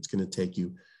year. It's gonna take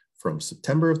you from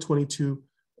September of 22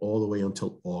 all the way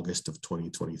until August of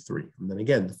 2023. And then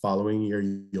again, the following year,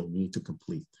 you'll need to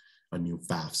complete a new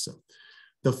FAFSA.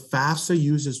 The FAFSA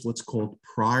uses what's called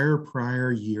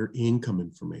prior year income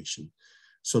information.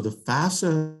 So the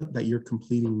FAFSA that you're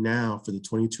completing now for the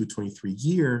 22-23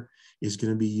 year is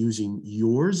going to be using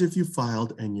yours if you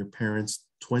filed and your parents'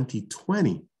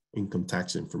 2020 income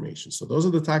tax information. So those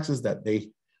are the taxes that they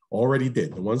already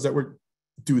did, the ones that were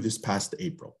due this past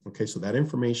April. Okay, so that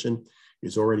information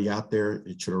is already out there.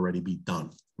 It should already be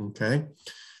done. Okay,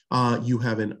 you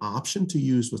have an option to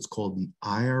use what's called the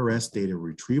IRS data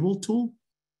retrieval tool,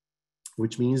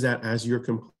 which means that as you're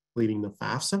completing the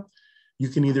FAFSA, you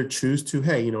can either choose to,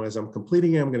 hey, as I'm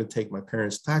completing it, I'm going to take my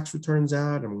parents' tax returns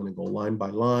out. I'm going to go line by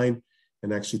line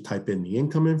and actually type in the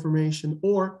income information,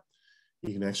 or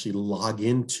you can actually log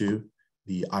into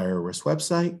the IRS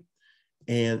website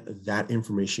and that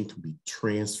information can be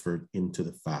transferred into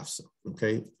the FAFSA,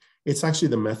 okay? It's actually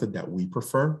the method that we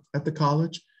prefer at the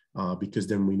college because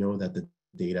then we know that the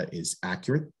data is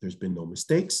accurate. There's been no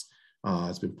mistakes.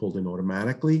 It's been pulled in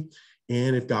automatically.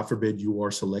 And if, God forbid, you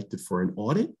are selected for an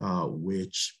audit,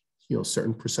 which,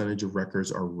 certain percentage of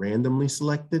records are randomly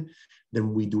selected,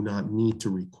 then we do not need to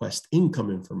request income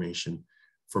information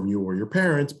from you or your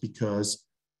parents because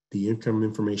the income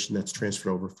information that's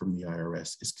transferred over from the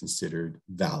IRS is considered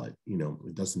valid.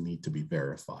 It doesn't need to be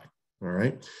verified. All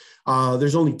right.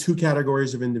 There's only two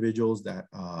categories of individuals that,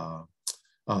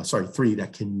 three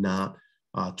that cannot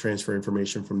transfer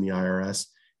information from the IRS.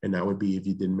 And that would be if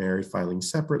you did MIRE filing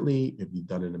separately, if you've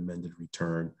done an amended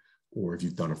return, or if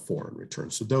you've done a foreign return.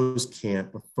 So those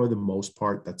can't, but for the most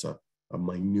part, that's a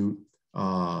minute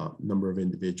number of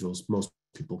individuals. Most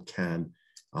people can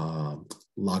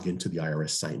log into the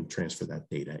IRS site and transfer that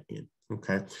data in,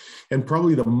 okay? And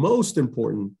probably the most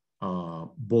important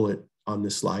bullet on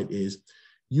this slide is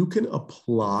you can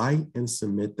apply and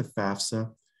submit the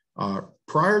FAFSA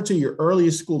prior to your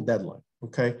earliest school deadline.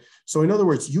 Okay, so in other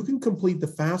words, you can complete the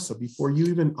FAFSA before you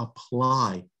even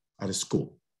apply at a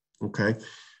school. Okay,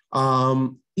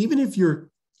 even if you're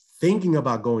thinking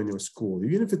about going to a school,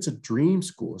 even if it's a dream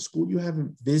school, a school you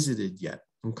haven't visited yet.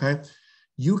 Okay,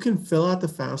 you can fill out the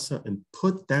FAFSA and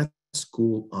put that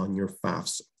school on your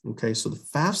FAFSA. Okay, so the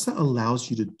FAFSA allows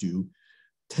you to do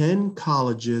 10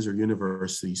 colleges or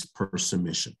universities per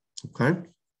submission. Okay.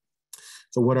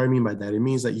 So what do I mean by that? It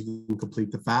means that you can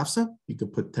complete the FAFSA, you can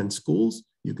put 10 schools,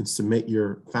 you can submit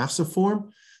your FAFSA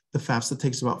form. The FAFSA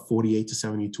takes about 48 to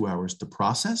 72 hours to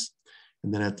process.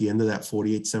 And then at the end of that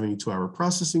 48 to 72 hour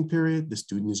processing period, the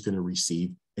student is going to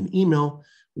receive an email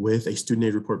with a student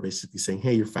aid report basically saying,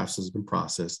 hey, your FAFSA has been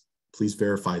processed. Please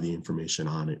verify the information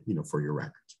on it, for your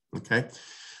records, okay?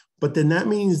 But then that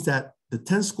means that the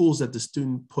 10 schools that the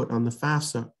student put on the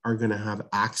FAFSA are going to have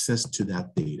access to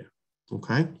that data,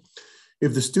 okay?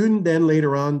 If the student then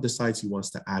later on decides he wants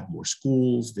to add more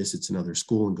schools, visits another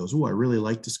school and goes, oh, I really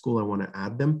like the school, I want to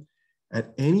add them.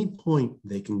 At any point,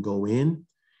 they can go in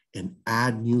and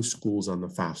add new schools on the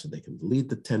FAFSA. They can delete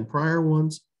the 10 prior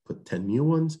ones, put 10 new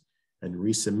ones, and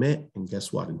resubmit. And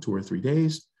guess what? In 2 or 3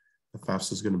 days, the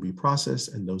FAFSA is going to be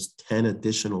processed and those 10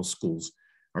 additional schools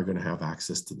are going to have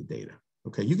access to the data.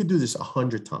 Okay, you could do this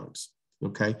 100 times,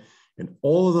 okay? And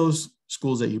all of those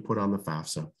schools that you put on the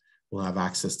FAFSA will have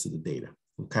access to the data,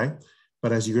 okay?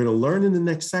 But as you're going to learn in the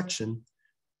next section,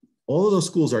 all of those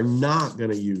schools are not going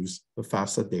to use the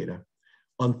FAFSA data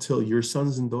until your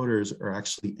sons and daughters are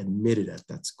actually admitted at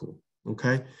that school,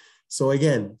 okay? So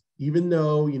again, even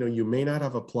though, you may not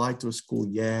have applied to a school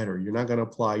yet, or you're not going to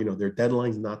apply, their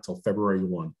deadline's not till February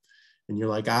 1. And you're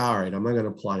like, all right, I'm not going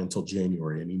to apply until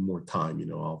January. I need more time,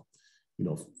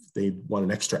 if they want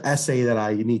an extra essay that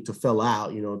I need to fill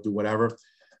out, do whatever.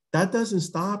 That doesn't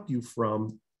stop you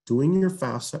from doing your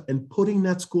FAFSA and putting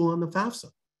that school on the FAFSA,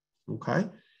 okay?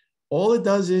 All it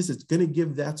does is it's going to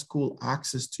give that school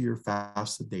access to your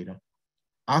FAFSA data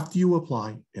after you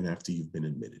apply and after you've been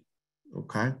admitted,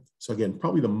 okay? So again,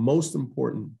 probably the most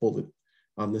important bullet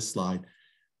on this slide,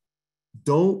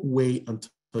 don't wait until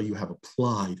you have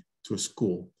applied to a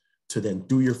school to then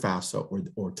do your FAFSA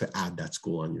or to add that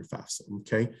school on your FAFSA,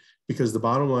 okay? Because the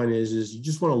bottom line is you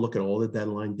just want to look at all the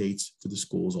deadline dates for the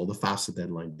schools, all the FAFSA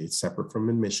deadline dates separate from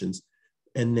admissions,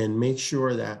 and then make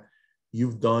sure that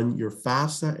you've done your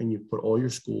FAFSA and you've put all your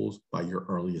schools by your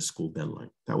earliest school deadline.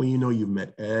 That way you've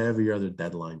met every other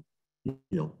deadline,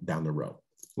 down the road,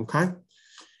 okay?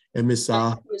 And Miss...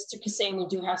 Mr. Kassam, we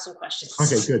do have some questions.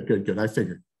 Okay, good. I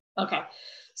figured. Okay,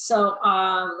 so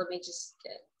let me just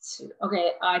get to,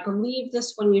 okay, I believe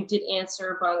this one you did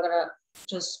answer, but I'm gonna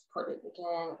just put it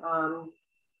again.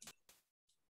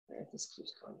 Where this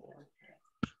keeps going down.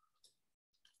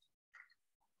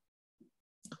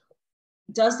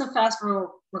 Does the FAFSA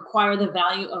require the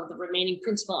value of the remaining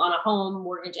principal on a home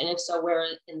mortgage? And if so, where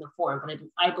in the form? But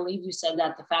I believe you said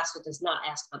that the FAFSA does not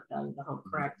ask about the value of the home,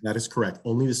 correct? That is correct.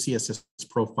 Only the CSS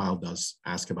profile does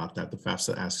ask about that. The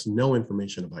FAFSA asks no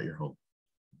information about your home.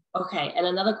 Okay, and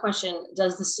another question,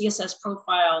 does the CSS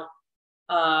profile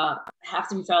have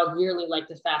to be filed yearly like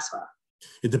the FAFSA?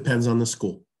 It depends on the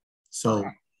school. So, okay.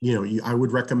 You know, I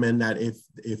would recommend that if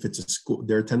it's a school,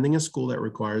 they're attending a school that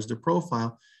requires the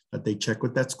profile, that they check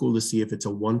with that school to see if it's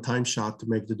a one-time shot to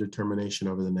make the determination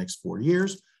over the next 4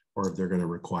 years, or if they're going to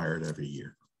require it every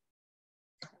year.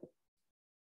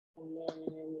 And then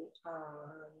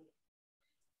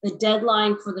the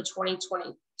deadline for the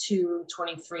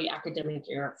 2022-23 academic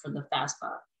year for the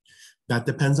FAFSA? That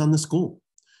depends on the school.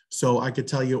 So I could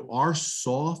tell you our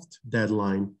soft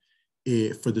deadline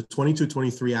for the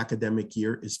 22-23 academic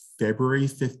year is February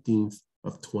 15th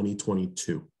of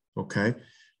 2022, okay?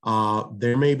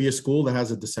 There may be a school that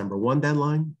has a December 1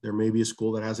 deadline. There may be a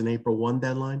school that has an April 1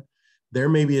 deadline. There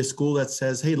may be a school that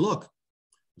says, hey, look,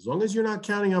 as long as you're not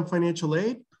counting on financial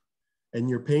aid and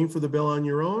you're paying for the bill on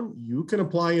your own, you can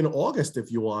apply in August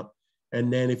if you want.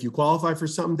 And then if you qualify for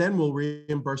something, then we'll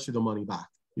reimburse you the money back,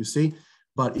 you see?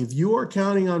 But if you are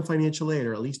counting on financial aid,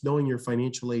 or at least knowing your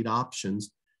financial aid options,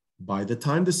 by the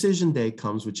time decision day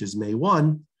comes, which is May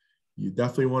 1, you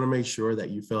definitely want to make sure that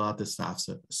you fill out this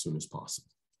FAFSA as soon as possible.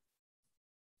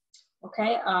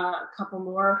 Okay, a couple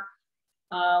more.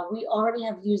 We already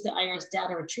have used the IRS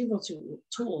data retrieval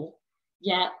tool,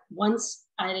 yet once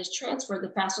it is transferred, the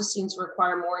FAFSA seems to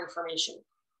require more information.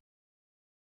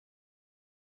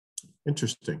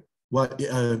 Interesting. What,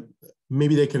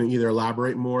 maybe they can either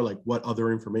elaborate more, like what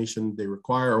other information they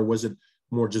require, or was it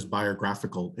more just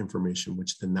biographical information,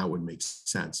 which then that would make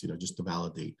sense, you know, just to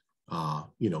validate,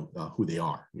 who they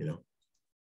are, you know?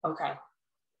 Okay.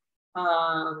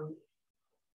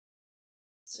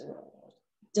 So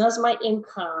does my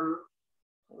income,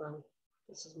 hold on,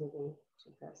 this is moving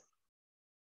too fast.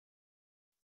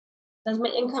 Does my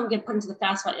income get put into the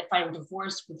FAFSA if I'm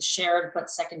divorced with shared but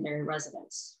secondary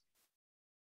residence?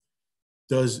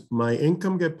 Does my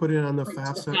income get put in on the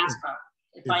FAFSA?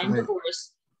 If I am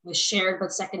divorced with shared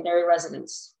but secondary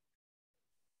residence?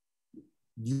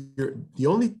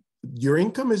 Your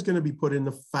income is going to be put in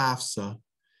the FAFSA.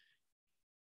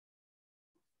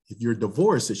 If you're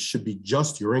divorced, it should be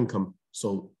just your income.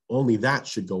 So only that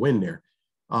should go in there.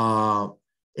 And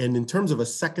in terms of a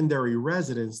secondary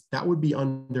residence, that would be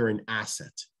under an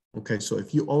asset. Okay, so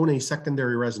if you own a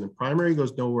secondary residence, primary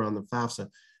goes nowhere on the FAFSA.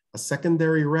 A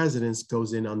secondary residence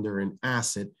goes in under an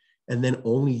asset, and then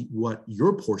only what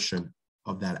your portion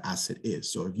of that asset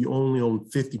is. So if you only own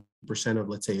 50% of,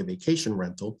 let's say, a vacation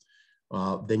rental,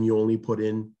 then you only put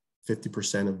in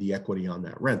 50% of the equity on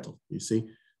that rental, you see?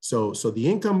 So the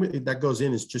income that goes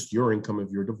in is just your income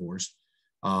if you're divorced.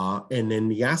 And then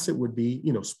the asset would be,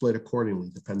 you know, split accordingly,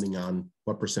 depending on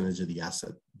what percentage of the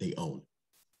asset they own.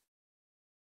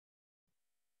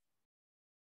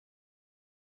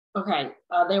 Okay,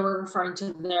 they were referring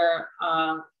to their,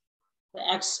 the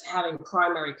ex having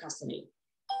primary custody.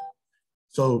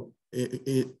 So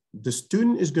the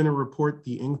student is going to report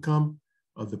the income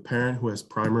of the parent who has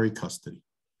primary custody.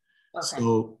 Okay.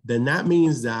 So then that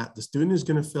means that the student is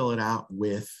going to fill it out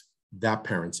with that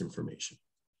parent's information.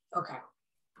 Okay.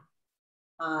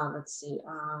 Let's see.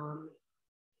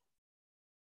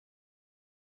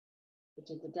 We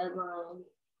did the deadline.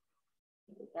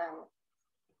 We did that.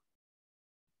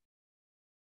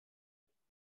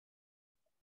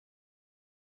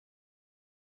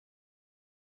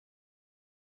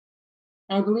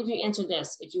 And I believe you answered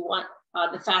this. If you want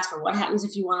the FAFSA, what happens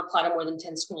if you want to apply to more than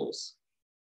 10 schools?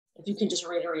 If you can just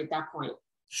reiterate that point.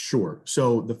 Sure.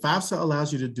 So the FAFSA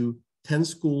allows you to do 10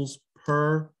 schools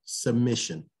per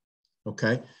submission.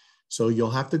 Okay. So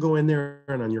you'll have to go in there,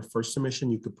 and on your first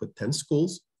submission, you could put 10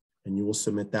 schools and you will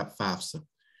submit that FAFSA.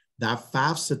 That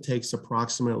FAFSA takes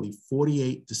approximately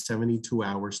 48 to 72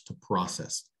 hours to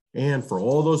process, and for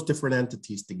all those different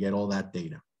entities to get all that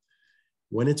data.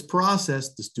 When it's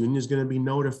processed, the student is going to be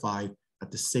notified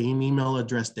at the same email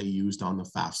address they used on the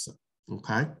FAFSA,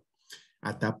 okay?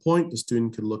 At that point, the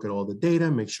student can look at all the data,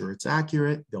 make sure it's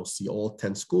accurate. They'll see all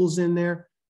 10 schools in there.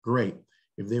 Great.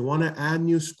 If they want to add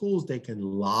new schools, they can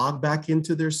log back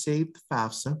into their saved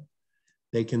FAFSA.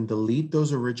 They can delete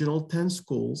those original 10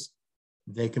 schools.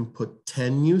 They can put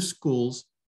 10 new schools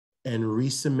and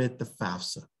resubmit the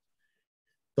FAFSA.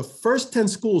 The first 10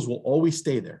 schools will always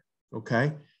stay there,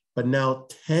 okay? But now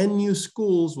 10 new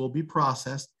schools will be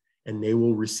processed and they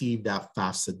will receive that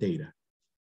FAFSA data.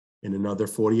 In another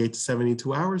 48 to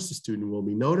 72 hours, the student will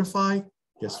be notified.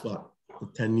 Guess what? The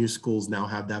 10 new schools now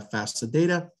have that FAFSA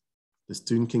data. The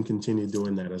student can continue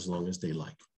doing that as long as they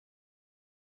like.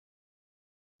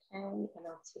 And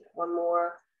I'll take one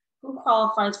more. Who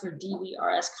qualifies for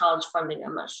DVRS college funding?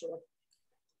 I'm not sure.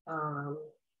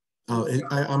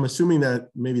 I'm assuming that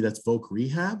maybe that's Voc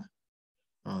Rehab.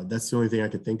 That's the only thing I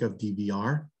could think of.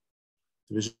 DVR,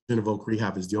 Division of Voc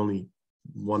Rehab, is the only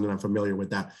one that I'm familiar with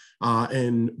that.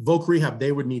 And Voc Rehab,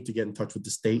 they would need to get in touch with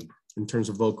the state in terms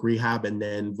of Voc Rehab, and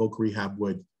then Voc Rehab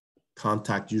would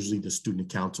contact usually the student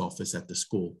accounts office at the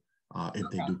school if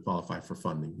they do qualify for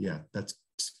funding. Yeah, that's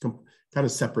kind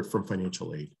of separate from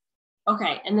financial aid.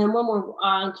 Okay, and then one more.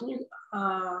 Can you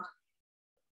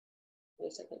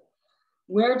wait a second?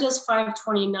 Where does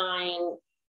 529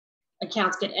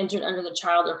 accounts get entered under the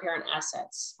child or parent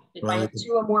assets? If I have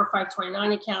 2 or more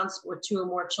 529 accounts or 2 or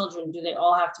more children, do they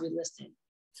all have to be listed?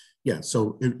 Yeah,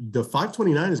 so the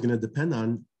 529 is going to depend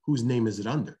on whose name is it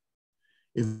under.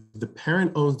 If the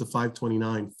parent owns the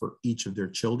 529 for each of their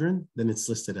children, then it's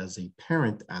listed as a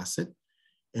parent asset.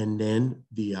 And then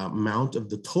the amount of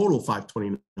the total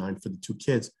 529 for the 2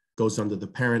 kids goes under the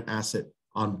parent asset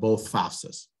on both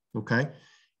FAFSAs, okay?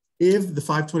 If the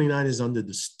 529 is under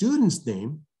the student's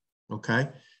name, okay,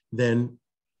 then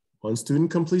one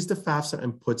student completes the FAFSA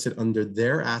and puts it under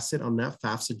their asset on that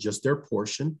FAFSA, just their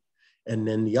portion. And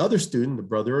then the other student, the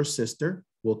brother or sister,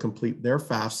 will complete their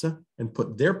FAFSA and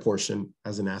put their portion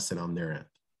as an asset on their end,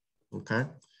 okay?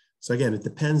 So again, it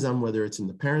depends on whether it's in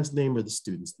the parent's name or the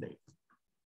student's name.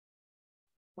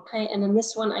 Okay, and then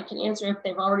this one I can answer if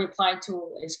they've already applied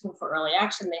to a school for early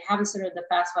action, they haven't submitted the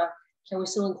FAFSA, can we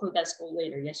still include that school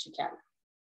later? Yes, you can.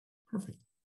 Perfect.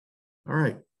 All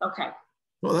right. Okay.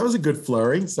 Well, that was a good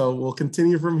flurry. So we'll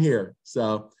continue from here.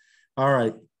 So, all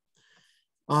right.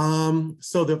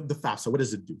 So the FAFSA, what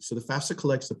does it do? So the FAFSA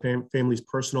collects the family's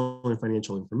personal and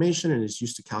financial information and is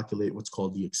used to calculate what's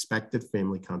called the expected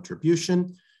family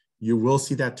contribution. You will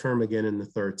see that term again in the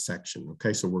 3rd section.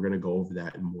 Okay, so we're going to go over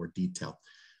that in more detail.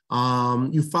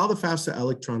 You file the FAFSA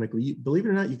electronically. Believe it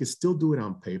or not, you can still do it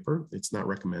on paper. It's not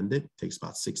recommended. It takes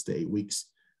about 6 to 8 weeks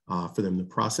for them to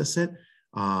process it.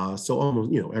 So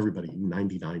almost, everybody,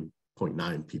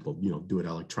 99.9 people, do it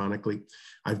electronically.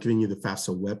 I've given you the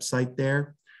FAFSA website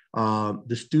there.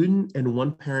 The student and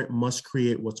one parent must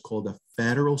create what's called a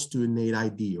Federal Student Aid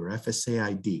ID or FSA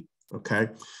ID. Okay.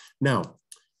 Now,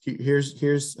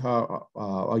 here's how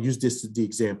I'll use this as the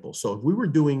example. So if we were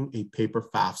doing a paper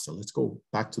FAFSA, let's go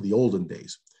back to the olden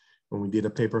days when we did a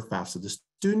paper FAFSA. The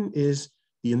student is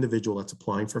the individual that's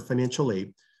applying for financial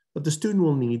aid, but the student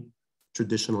will need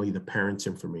traditionally the parent's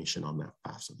information on that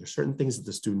FAFSA. There's certain things that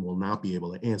the student will not be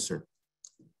able to answer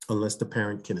unless the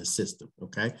parent can assist them,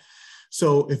 okay?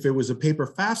 So if it was a paper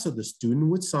FAFSA, the student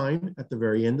would sign at the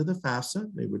very end of the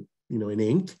FAFSA, they would, in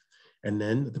ink, and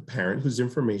then the parent whose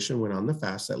information went on the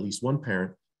FAFSA, at least one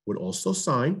parent, would also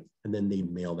sign, and then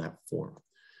they'd mail that form.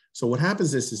 So what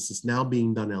happens is it's now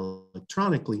being done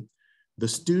electronically. The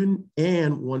student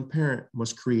and one parent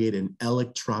must create an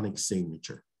electronic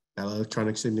signature. That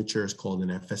electronic signature is called an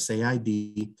FSA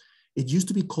ID. It used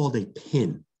to be called a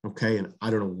PIN, okay? And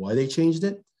I don't know why they changed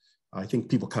it. I think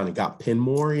people kind of got PIN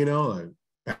more, a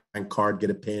bank card, get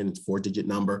a PIN, it's 4-digit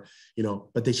number,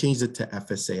 but they changed it to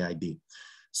FSA ID.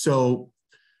 So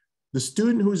the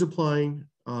student who's applying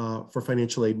for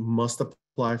financial aid must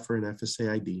apply for an FSA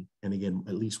ID. And again,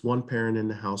 at least one parent in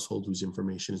the household whose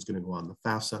information is going to go on the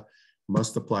FAFSA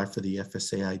must apply for the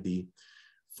FSA ID.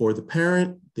 For the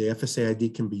parent, the FSA ID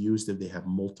can be used if they have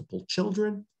multiple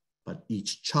children, but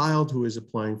each child who is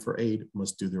applying for aid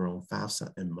must do their own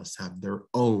FAFSA and must have their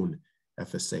own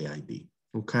FSA ID,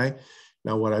 okay?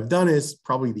 Now, what I've done is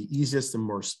probably the easiest and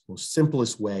most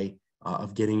simplest way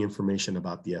of getting information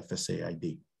about the FSA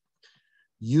ID.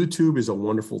 YouTube is a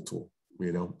wonderful tool.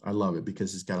 I love it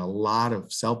because it's got a lot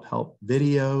of self-help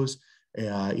videos.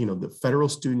 The Federal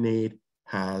Student Aid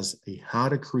has a how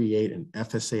to create an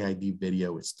FSA ID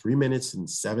video. It's 3 minutes and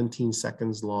 17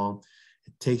 seconds long.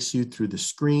 It takes you through the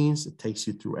screens. It takes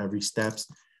you through every steps.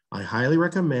 I highly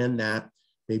recommend that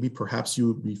maybe perhaps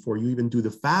before you even do the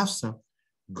FAFSA,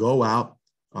 go out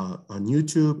on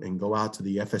YouTube and go out to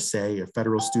the FSA or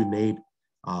Federal Student Aid,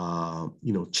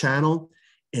 channel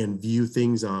and view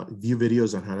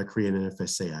videos on how to create an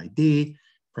FSA ID,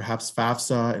 perhaps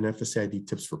FAFSA and FSA ID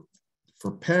tips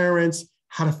for parents,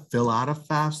 how to fill out a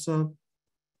FAFSA.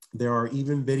 There are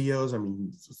even videos,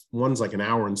 one's like an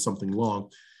hour and something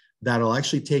long, that'll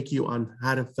actually take you on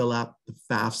how to fill out the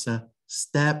FAFSA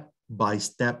step by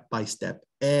step by step,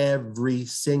 every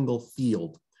single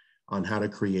field on how to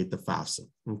create the FAFSA,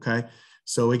 okay?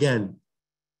 So again,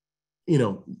 you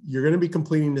know, you're going to be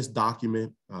completing this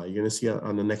document. You're going to see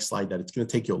on the next slide that it's going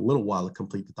to take you a little while to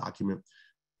complete the document.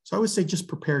 So I would say just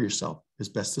prepare yourself as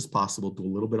best as possible. Do a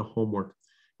little bit of homework,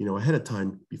 you know, ahead of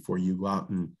time before you go out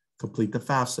and complete the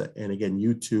FAFSA. And again,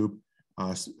 YouTube,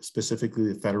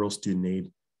 specifically the federal student aid,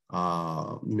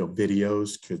 you know,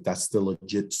 videos, because that's the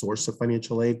legit source of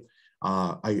financial aid.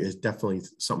 Is definitely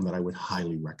something that I would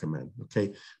highly recommend.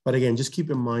 Okay, but again, just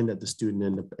keep in mind that the student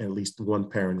and at least one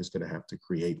parent is going to have to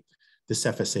create this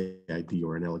FSA ID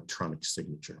or an electronic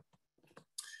signature.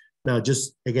 Now,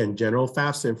 just again, general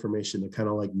FAFSA information to kind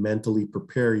of like mentally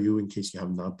prepare you in case you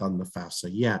have not done the FAFSA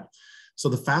yet. So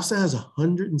the FAFSA has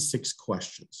 106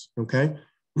 questions. Okay,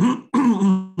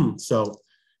 so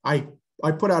I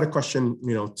put out a question,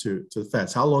 you know, to the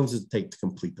feds. How long does it take to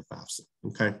complete the FAFSA?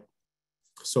 Okay.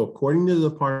 So according to the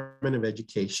Department of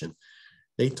Education,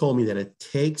 they told me that it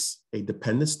takes a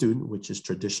dependent student, which is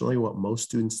traditionally what most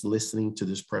students listening to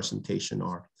this presentation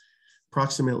are,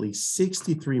 approximately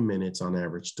 63 minutes on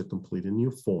average to complete a new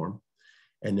form,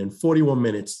 and then 41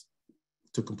 minutes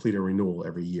to complete a renewal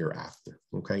every year after,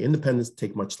 okay? Independents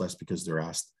take much less because they're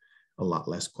asked a lot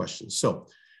less questions. So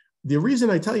the reason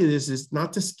I tell you this is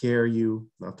not to scare you,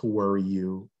 not to worry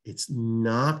you. It's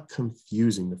not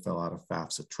confusing to fill out a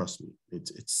FAFSA, trust me.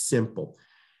 It's simple.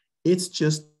 It's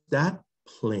just that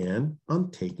plan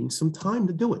on taking some time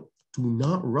to do it. Do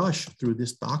not rush through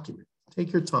this document.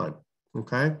 Take your time,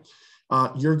 okay?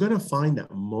 You're gonna find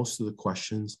that most of the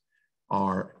questions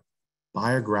are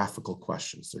biographical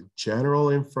questions. They're general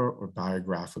info or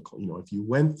biographical. You know, if you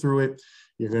went through it,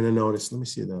 you're going to notice, let me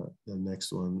see the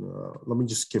next one. Let me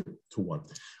just skip to one.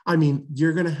 I mean,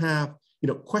 you're going to have, you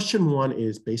know, question one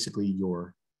is basically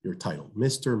your title,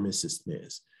 Mr., Mrs.,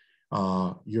 Ms.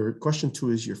 Your question two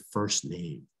is your first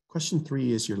name. Question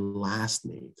three is your last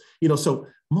name. You know, so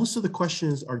most of the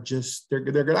questions are just,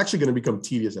 they're actually going to become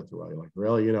tedious after a while. You're like,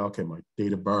 really? You know, okay, my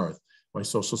date of birth, my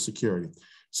social security.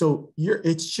 So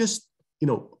it's just, you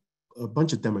know, a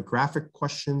bunch of demographic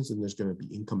questions, and there's going to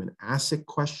be income and asset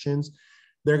questions.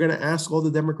 They're going to ask all the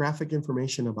demographic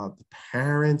information about the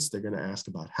parents. They're going to ask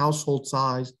about household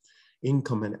size,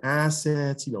 income and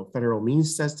assets, you know, federal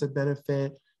means tested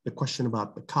benefit, the question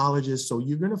about the colleges. So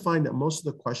you're going to find that most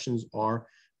of the questions are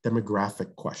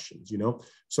demographic questions, you know.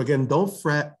 So again, don't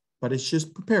fret, but it's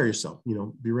just prepare yourself, you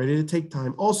know, be ready to take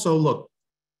time. Also, look,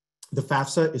 the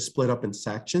FAFSA is split up in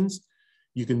sections.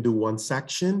 You can do one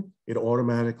section, it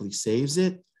automatically saves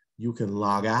it. You can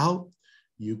log out,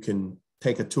 you can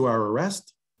take a 2-hour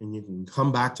rest, and you can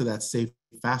come back to that saved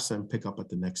FAFSA and pick up at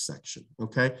the next section,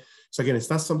 okay? So again, it's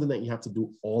not something that you have to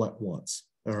do all at once,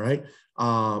 all right?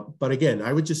 But again,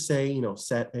 I would just say, you know,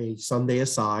 set a Sunday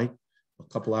aside, a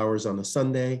couple hours on a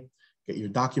Sunday, get your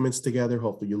documents together.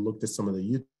 Hopefully you looked at some of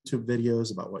the YouTube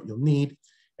videos about what you'll need,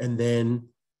 and then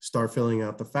start filling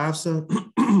out the FAFSA.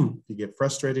 If you get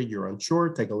frustrated, you're unsure,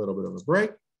 take a little bit of a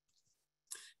break,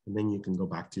 and then you can go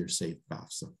back to your saved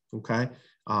FAFSA, okay?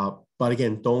 But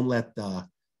again, don't let the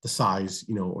size,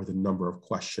 you know, or the number of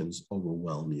questions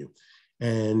overwhelm you.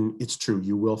 And it's true,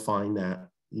 you will find that,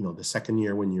 you know, the second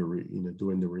year when you're, you know,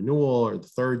 doing the renewal, or the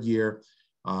third year,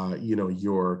 you know,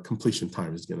 your completion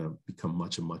time is going to become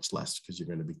much less because you're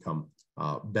going to become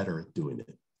better at doing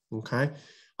it, okay?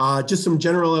 Just some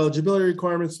general eligibility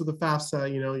requirements for the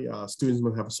FAFSA. You know, students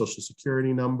will have a social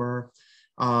security number.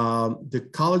 The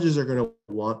colleges are going to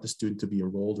want the student to be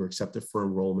enrolled or accepted for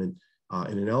enrollment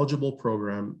in an eligible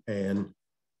program, and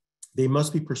they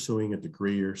must be pursuing a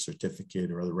degree or certificate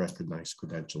or other recognized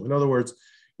credential. In other words,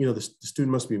 you know, the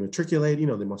student must be matriculated, you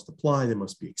know, they must apply, they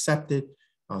must be accepted,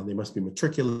 they must be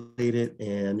matriculated,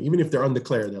 and even if they're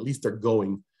undeclared, at least they're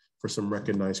going for some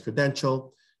recognized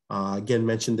credential. Again,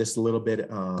 mentioned this a little bit,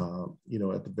 you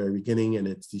know, at the very beginning, and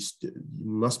it's you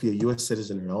must be a U.S.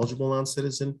 citizen or eligible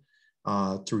non-citizen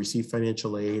to receive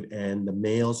financial aid, and the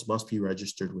males must be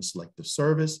registered with Selective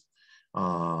Service.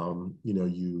 You know,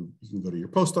 you can go to your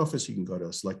post office, you can go to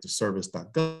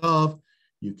selectiveservice.gov,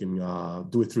 you can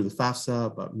do it through the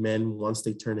FAFSA, but men, once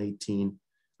they turn 18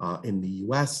 in the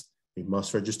U.S., they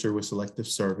must register with Selective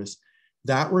Service.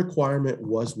 That requirement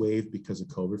was waived because of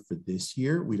COVID for this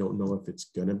year. We don't know if it's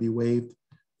going to be waived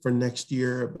for next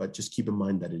year, but just keep in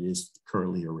mind that it is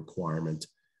currently a requirement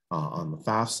on the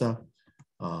FAFSA.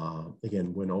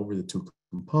 Again, went over the two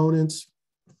components.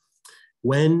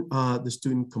 When the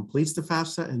student completes the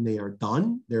FAFSA and they are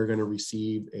done, they're going to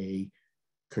receive a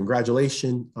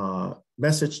congratulation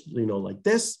message, you know, like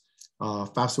this.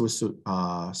 FAFSA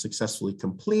was successfully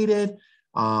completed.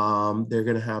 They're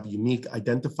going to have unique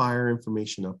identifier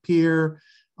information up here.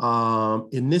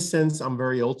 In this sense, I'm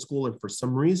very old school, and for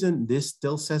some reason, this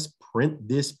still says print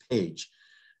this page.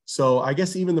 So I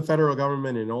guess even the federal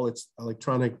government and all its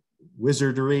electronic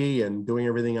wizardry and doing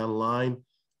everything online,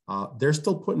 they're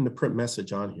still putting the print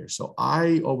message on here. So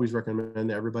I always recommend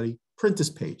to everybody, print this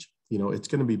page. It's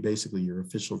going to be basically your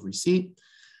official receipt.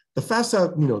 The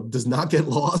FAFSA, does not get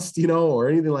lost, or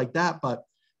anything like that. But,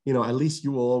 at least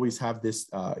you will always have this,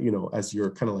 as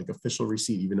your kind of like official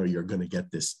receipt, even though you're going to get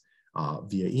this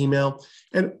via email.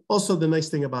 And also the nice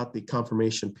thing about the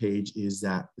confirmation page is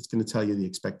that it's going to tell you the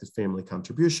expected family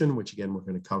contribution, which again, we're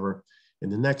going to cover in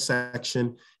the next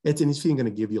section. It's even going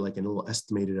to give you like a little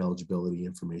estimated eligibility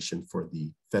information for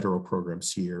the federal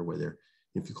programs here, whether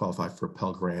if you qualify for a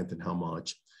Pell Grant and how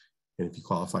much, and if you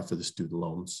qualify for the student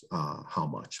loans, how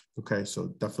much. Okay, so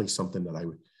definitely something that I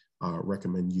would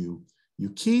recommend you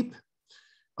keep.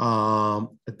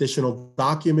 Additional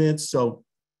documents. So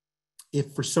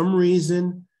if for some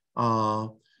reason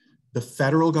the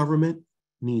federal government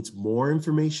needs more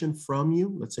information from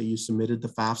you, let's say you submitted the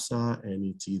FAFSA and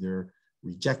it's either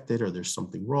rejected or there's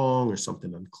something wrong or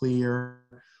something unclear,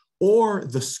 or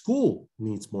the school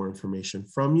needs more information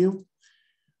from you,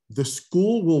 the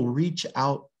school will reach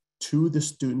out to the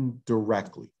student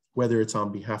directly, whether it's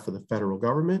on behalf of the federal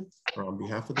government or on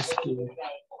behalf of the school.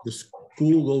 The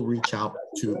school will reach out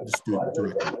to the student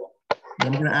directly.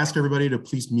 I'm going to ask everybody to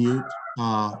please mute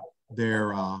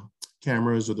their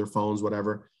cameras or their phones,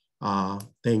 whatever.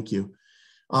 Thank you.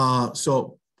 Again,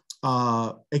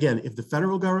 if the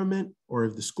federal government or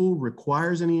if the school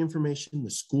requires any information, the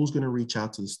school's going to reach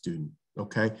out to the student.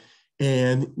 Okay.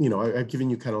 And, I've given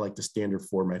you kind of like the standard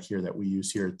format here that we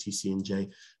use here at TC&J.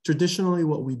 Traditionally,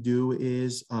 what we do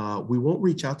is we won't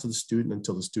reach out to the student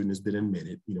until the student has been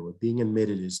admitted. Being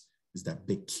admitted is that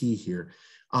big key here.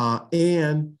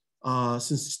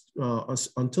 Since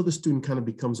until the student kind of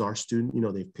becomes our student,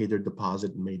 they've paid their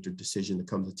deposit and made their decision to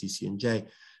come to TC&J.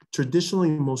 Traditionally,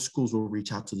 most schools will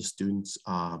reach out to the students,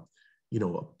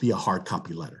 via hard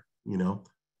copy letter.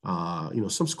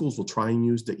 Some schools will try and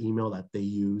use the email that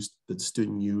the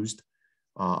student used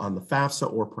on the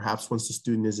FAFSA, or perhaps once the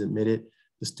student is admitted,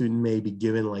 the student may be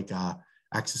given like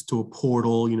access to a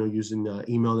portal, using the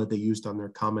email that they used on their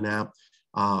Common App.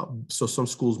 So some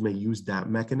schools may use that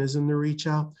mechanism to reach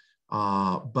out.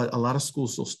 But a lot of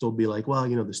schools will still be like, well,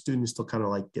 the student is still kind of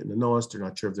like getting to know us. They're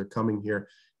not sure if they're coming here.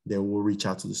 They will reach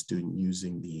out to the student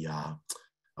using the,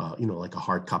 like a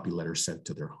hard copy letter sent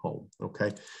to their home.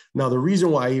 Okay. Now, the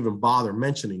reason why I even bother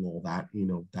mentioning all that,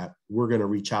 that we're going to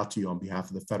reach out to you on behalf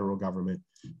of the federal government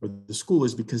or the school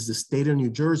is because the state of New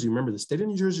Jersey, remember, the state of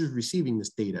New Jersey is receiving this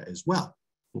data as well.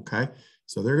 Okay.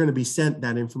 So they're going to be sent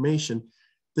that information.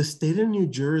 The state of New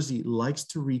Jersey likes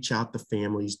to reach out to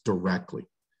families directly.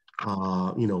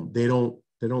 They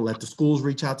don't let the schools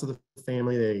reach out to the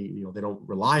family. They don't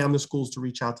rely on the schools to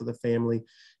reach out to the family.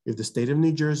 If the state of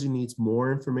New Jersey needs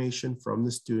more information from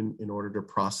the student in order to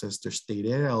process their state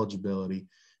aid eligibility,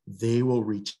 they will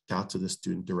reach out to the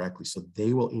student directly. So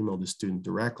they will email the student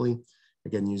directly,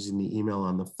 again, using the email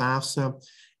on the FAFSA.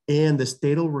 And the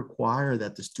state will require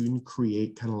that the student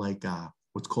create kind of like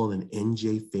what's called an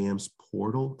NJFAMS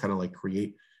portal, kind of like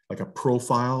create like a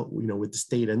profile, with the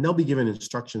state, and they'll be given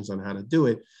instructions on how to do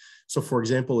it. So for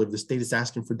example, if the state is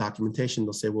asking for documentation,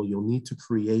 they'll say, well, you'll need to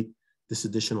create this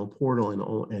additional portal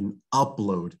and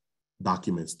upload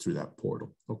documents through that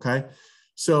portal. Okay.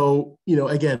 So,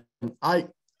 again, I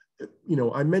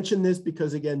mentioned this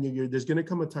because again, there's going to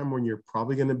come a time when you're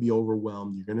probably going to be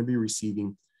overwhelmed. You're going to be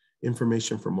receiving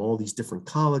information from all these different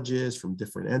colleges, from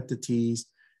different entities,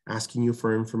 asking you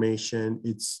for information.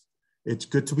 It's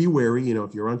good to be wary.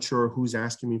 If you're unsure who's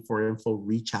asking me for info,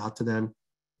 reach out to them.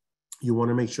 You want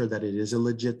to make sure that it is a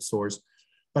legit source.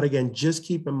 But again, just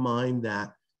keep in mind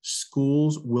that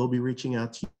schools will be reaching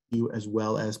out to you, as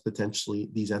well as potentially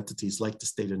these entities like the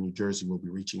state of New Jersey will be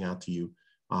reaching out to you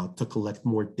to collect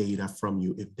more data from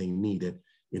you if they need it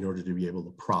in order to be able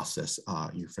to process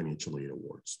your financial aid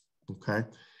awards. Okay.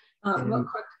 Real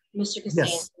quick, Mr. Castagne,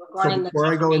 yes. regarding so before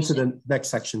I go into the next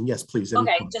section, yes, please.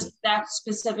 Okay, just that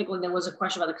specifically, there was a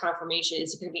question about the confirmation.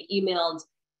 Is it going to be emailed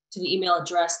to the email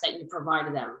address that you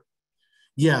provided them?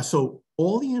 Yeah, so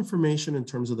all the information in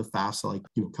terms of the FAFSA, like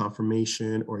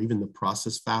confirmation or even the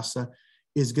process FAFSA,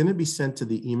 is going to be sent to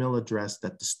the email address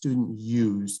that the student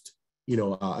used.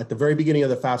 At the very beginning of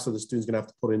the FAFSA, the student's going to have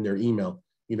to put in their email,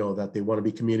 that they want to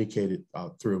be communicated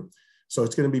through. So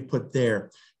it's going to be put there.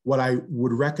 What I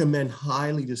would recommend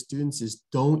highly to students is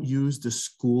don't use the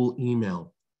school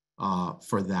email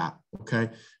for that, okay?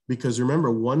 Because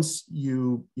remember, once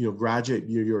you graduate,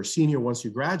 you're a senior, once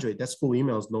you graduate, that school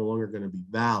email is no longer going to be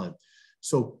valid.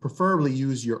 So preferably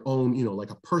use your own, like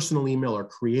a personal email, or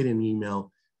create an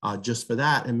email just for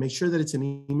that, and make sure that it's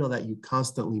an email that you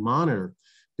constantly monitor,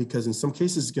 because in some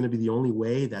cases, it's going to be the only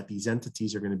way that these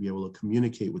entities are going to be able to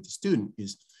communicate with the student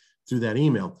is through that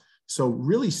email. So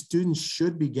really, students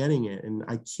should be getting it. And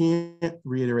I can't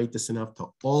reiterate this enough to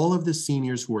all of the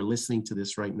seniors who are listening to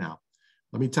this right now.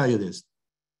 Let me tell you this,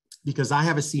 because I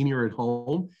have a senior at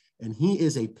home and he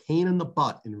is a pain in the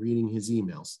butt in reading his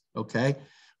emails, okay?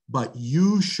 But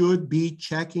you should be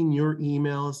checking your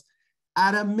emails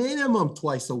at a minimum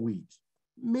twice a week.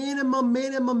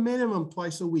 Minimum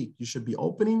twice a week. You should be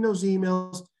opening those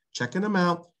emails, checking them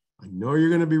out. I know you're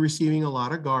going to be receiving a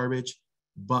lot of garbage,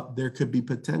 but there could be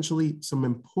potentially some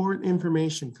important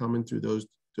information coming through those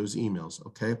emails,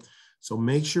 okay? So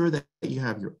make sure that you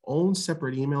have your own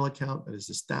separate email account that is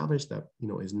established, that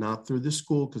is not through the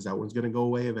school, because that one's going to go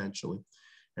away eventually.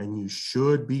 And you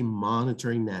should be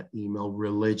monitoring that email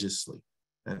religiously.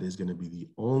 That is going to be the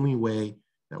only way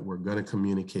that we're going to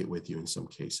communicate with you in some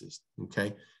cases,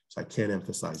 okay? So I can't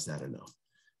emphasize that enough.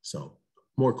 So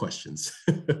more questions.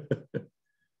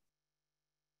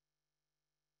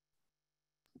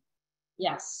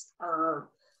 Yes.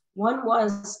 One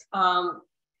was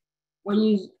will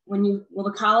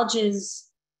the colleges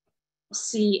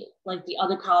see like the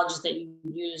other colleges that you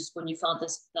used when you filled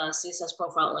this the CSS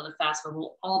profile or the FAFSA?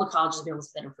 Will all the colleges be able to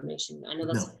see that information? I know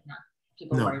that's not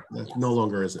people worry. No, that's no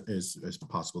longer as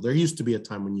possible. There used to be a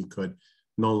time when you could.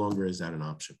 No longer is that an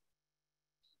option.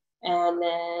 And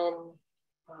then,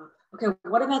 okay,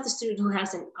 what about the student who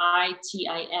has an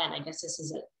ITIN? I guess this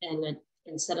is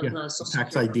instead of the social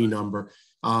tax ID number.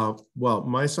 Well,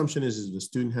 my assumption is the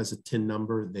student has a TIN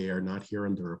number. They are not here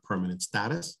under a permanent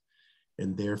status,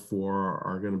 and therefore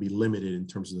are going to be limited in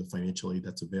terms of the financial aid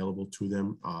that's available to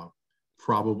them.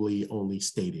 Probably only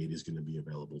state aid is going to be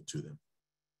available to them.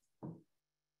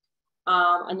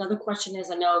 Another question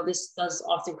is, I know this does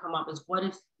often come up, is what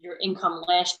if your income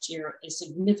last year is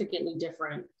significantly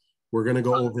different? We're going to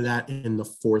go over that in the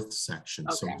 4th section.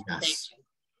 Okay, so yes.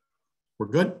 We're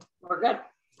good? We're good.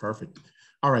 Perfect.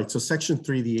 All right, so section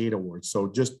 3, the aid awards. So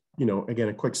just, again,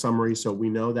 a quick summary. So we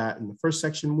know that in the first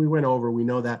section we went over, we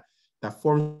know that that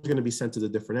form is going to be sent to the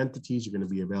different entities. You're going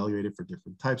to be evaluated for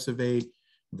different types of aid.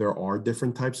 There are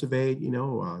different types of aid,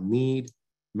 need,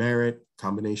 merit,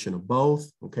 combination of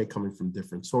both, okay, coming from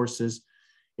different sources.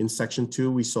 In section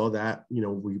 2, we saw that,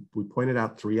 we pointed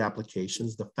out 3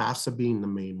 applications, the FAFSA being the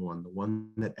main one, the one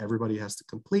that everybody has to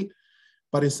complete.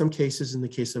 But in some cases, in the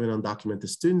case of an undocumented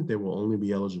student, they will only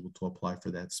be eligible to apply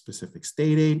for that specific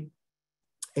state aid.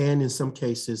 And in some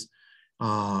cases,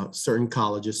 certain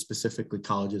colleges, specifically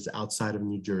colleges outside of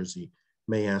New Jersey,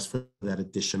 may ask for that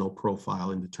additional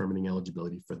profile in determining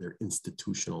eligibility for their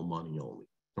institutional money only,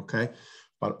 okay?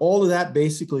 But all of that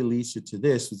basically leads you to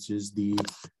this, which is the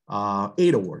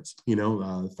aid awards,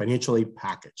 financial aid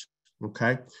package,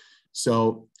 okay?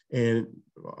 So, and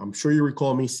I'm sure you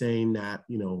recall me saying that,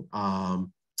 you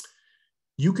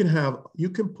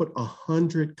can put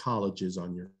 100 colleges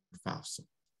on your FAFSA,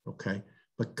 okay?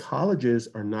 But colleges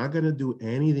are not going to do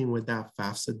anything with that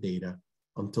FAFSA data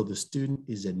until the student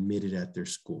is admitted at their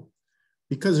school,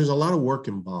 because there's a lot of work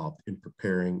involved in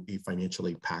preparing a financial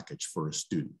aid package for a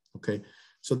student, okay?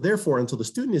 So therefore, until the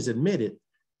student is admitted,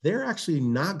 they're actually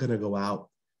not going to go out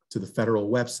to the federal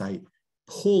website,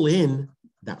 pull in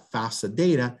that FAFSA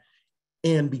data,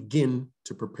 and begin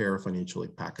to prepare a financial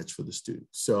aid package for the student.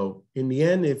 So in the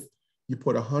end, if you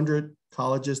put 100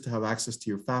 colleges to have access to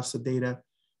your FAFSA data,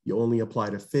 you only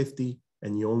apply to 50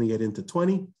 and you only get into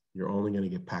 20, you're only going to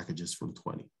get packages from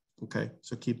 20, okay?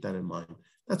 So keep that in mind.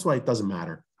 That's why it doesn't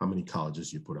matter how many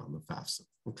colleges you put on the FAFSA,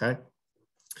 okay?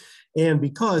 And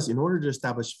because in order to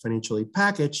establish a financial aid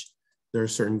package, there are a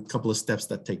certain couple of steps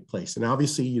that take place. And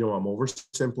obviously, I'm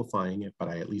oversimplifying it, but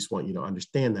I at least want you to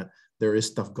understand that there is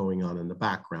stuff going on in the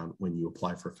background when you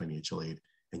apply for financial aid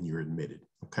and you're admitted,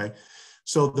 okay?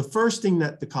 So the first thing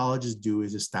that the colleges do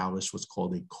is establish what's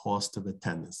called a cost of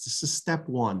attendance. This is step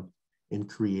 1 in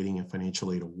creating a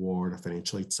financial aid award, a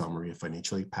financial aid summary, a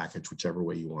financial aid package, whichever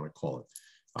way you want to call it.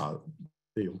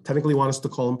 They don't technically want us to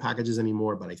call them packages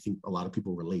anymore, but I think a lot of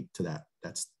people relate to that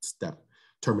step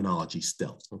terminology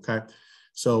still, okay?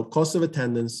 So cost of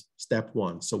attendance, step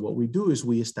 1. So what we do is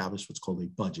we establish what's called a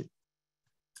budget.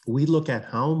 We look at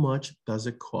how much does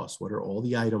it cost? What are all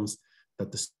the items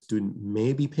that the student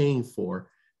may be paying for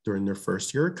during their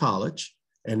first year of college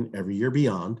and every year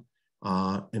beyond?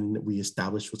 and we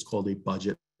establish what's called a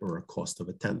budget or a cost of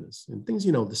attendance. And things,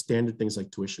 you know, the standard things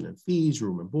like tuition and fees,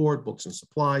 room and board, books and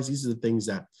supplies, these are the things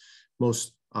that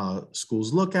most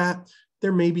schools look at.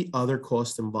 There may be other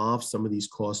costs involved. Some of these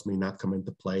costs may not come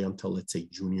into play until, let's say,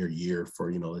 junior year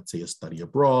for, you know, let's say a study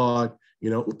abroad,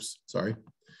 you know, oops, sorry,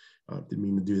 didn't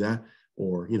mean to do that.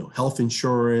 Or, you know, health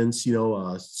insurance, you know,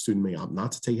 a student may opt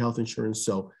not to take health insurance.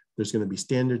 So there's going to be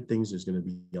standard things, there's going to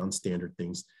be non-standard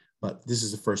things. But this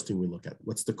is the first thing we look at.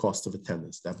 What's the cost of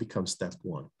attendance? That becomes step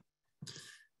one.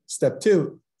 Step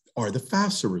two are the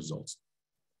FAFSA results.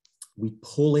 We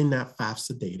pull in that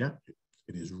FAFSA data.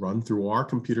 It is run through our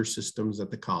computer systems at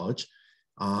the college,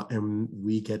 and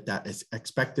we get that as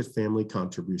expected family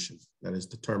contribution that is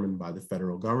determined by the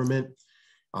federal government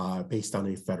based on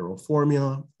a federal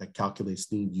formula that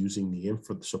calculates need using the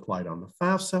info supplied on the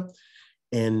FAFSA.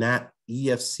 And that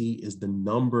EFC is the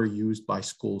number used by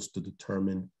schools to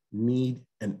determine need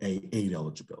and aid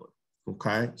eligibility.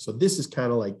 Okay, so this is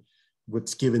kind of like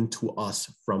what's given to us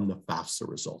from the FAFSA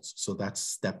results. So that's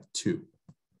step two.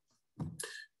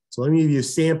 So let me give you a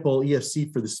sample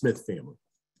EFC for the Smith family.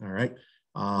 All right,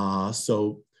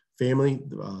 so family,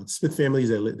 Smith families,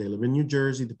 they live in New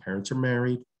Jersey. The parents are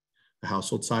married. The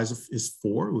household size is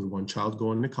 4 with 1 child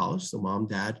going to college. So mom,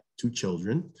 dad, 2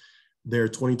 children. Their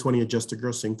 2020 adjusted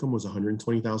gross income was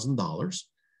 $120,000.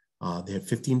 They had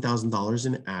 $15,000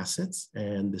 in assets,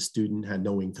 and the student had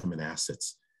no income and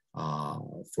assets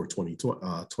for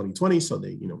 2020. So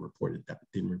they, you know, reported that,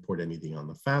 didn't report anything on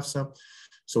the FAFSA.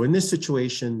 So in this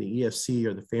situation, the EFC,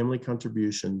 or the family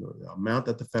contribution, the amount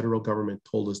that the federal government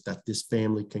told us that this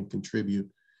family can contribute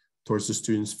towards the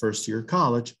student's first year of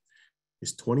college,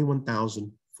 is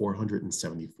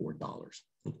 $21,474.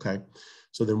 Okay.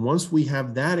 So then once we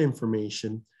have that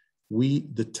information, we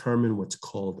determine what's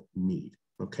called need.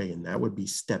 Okay, and that would be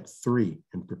step 3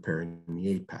 in preparing the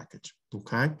aid package.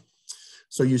 Okay,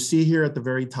 so you see here at the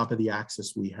very top of the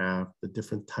axis, we have the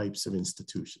different types of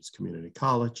institutions: community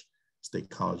college, state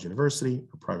college, university,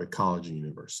 or private college and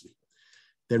university.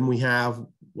 Then we have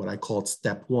what I called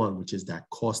step 1, which is that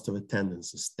cost of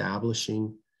attendance,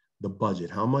 establishing the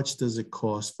budget. How much does it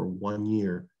cost for 1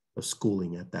 year of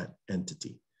schooling at that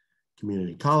entity?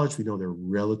 Community college, we know they're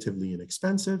relatively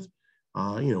inexpensive.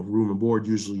 You know, room and board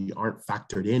usually aren't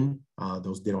factored in.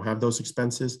 They don't have those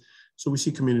expenses. So we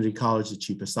see community college, the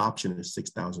cheapest option is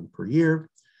 $6,000 per year.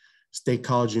 State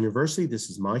college, university, this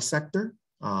is my sector.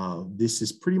 This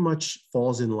is pretty much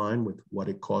falls in line with what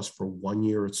it costs for 1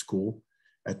 year at school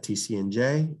at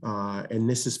TCNJ. And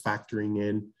this is factoring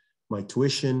in my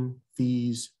tuition,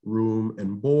 fees, room,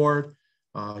 and board.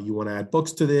 You want to add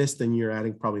books to this, then you're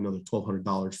adding probably another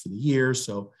 $1,200 for the year.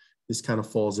 So this kind of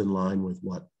falls in line with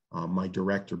what my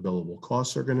direct or billable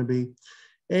costs are going to be.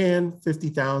 And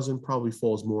 $50,000 probably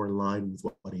falls more in line with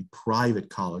what a private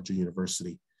college or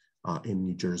university in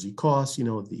New Jersey costs, you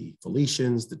know, the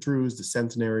Felicians, the Drews, the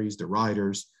Centenaries, the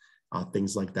Riders,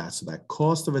 things like that. So that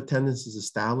cost of attendance is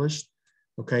established.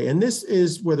 Okay, and this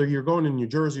is whether you're going in New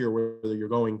Jersey or whether you're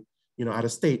going, you know, out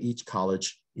of state, each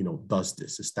college, you know, does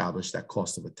this, establish that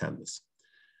cost of attendance.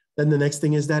 Then the next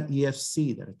thing is that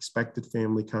EFC, that expected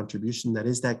family contribution, that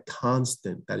is that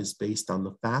constant that is based on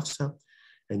the FAFSA.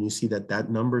 And you see that that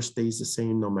number stays the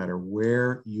same no matter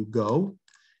where you go.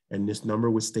 And this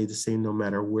number would stay the same no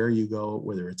matter where you go,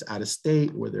 whether it's out of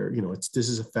state, whether, you know, this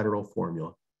is a federal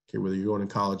formula. Okay, whether you're going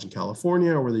to college in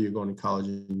California or whether you're going to college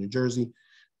in New Jersey,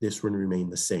 this would remain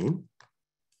the same.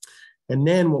 And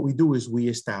then what we do is we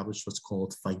establish what's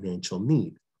called financial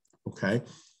need, okay?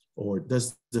 Or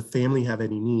does the family have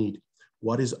any need?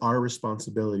 What is our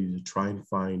responsibility to try and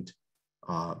find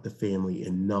the family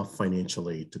enough financial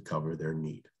aid to cover their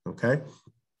need, okay?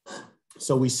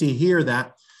 So we see here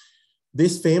that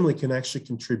this family can actually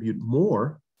contribute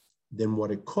more than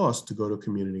what it costs to go to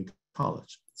community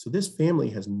college. So this family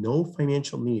has no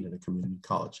financial need at a community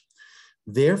college.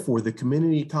 Therefore, the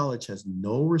community college has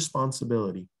no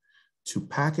responsibility to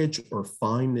package or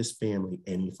find this family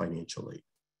any financial aid,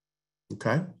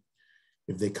 okay?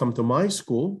 If they come to my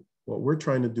school, what we're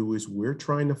trying to do is we're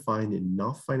trying to find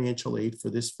enough financial aid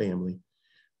for this family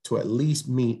to at least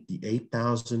meet the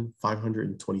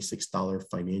 $8,526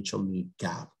 financial need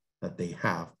gap that they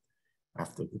have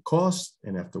after the cost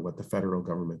and after what the federal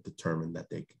government determined that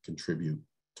they could contribute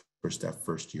towards that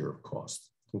first year of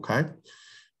cost, okay?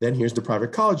 Then here's the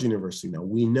private college university. Now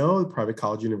we know the private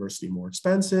college university more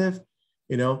expensive,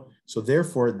 you know, so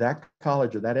therefore that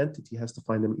college or that entity has to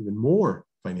find them even more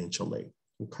financial aid,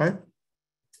 okay?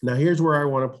 Now here's where I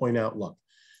want to point out, look,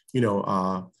 you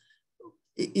know,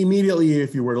 immediately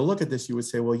if you were to look at this, you would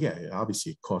say, well, yeah,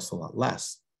 obviously it costs a lot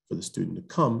less for the student to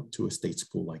come to a state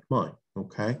school like mine,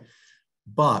 okay?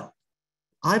 but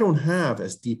I don't have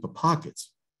as deep a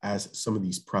pockets as some of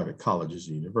these private colleges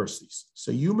and universities.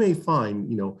 So you may find,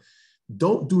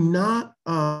 do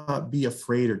not be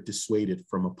afraid or dissuaded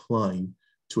from applying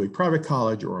to a private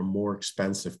college or a more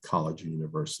expensive college or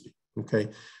university, okay?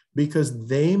 Because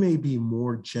they may be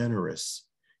more generous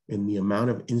in the amount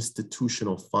of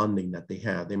institutional funding that they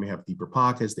have. They may have deeper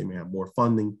pockets, they may have more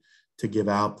funding to give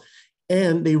out.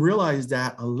 And they realize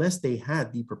that unless they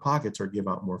had deeper pockets or give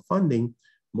out more funding,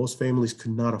 most families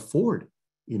could not afford,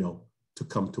 to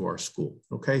come to our school,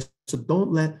 okay? So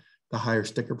don't let the higher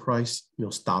sticker price,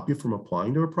 stop you from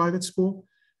applying to a private school.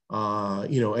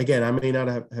 Again, I may not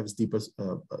have as deeper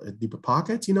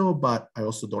pockets, but I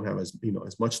also don't have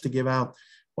as much to give out,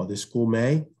 while this school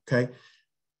may, okay?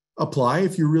 Apply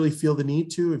if you really feel the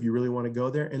need to, if you really want to go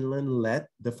there, and then let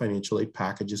the financial aid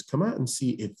packages come out and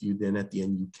see if you then at the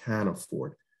end you can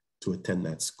afford to attend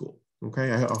that school.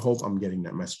 Okay, I hope I'm getting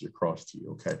that message across to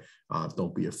you. Okay,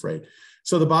 don't be afraid.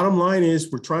 So the bottom line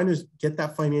is we're trying to get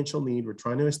that financial need, we're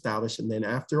trying to establish, and then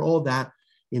after all that,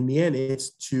 in the end,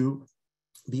 it's to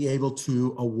be able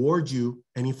to award you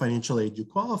any financial aid you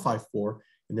qualify for,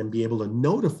 and then be able to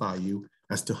notify you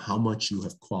as to how much you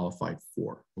have qualified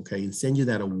for, okay, and send you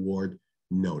that award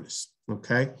notice,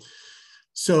 okay?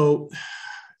 So,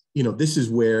 this is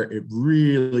where it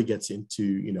really gets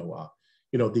into,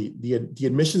 the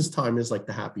admissions time is like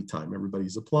the happy time.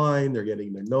 Everybody's applying, they're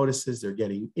getting their notices, they're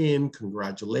getting in,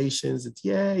 congratulations, it's,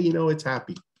 it's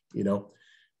happy,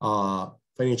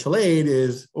 financial aid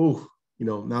is,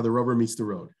 now the rubber meets the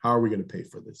road. How are we gonna pay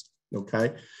for this,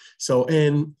 okay? So,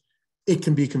 and it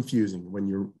can be confusing when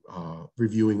you're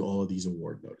reviewing all of these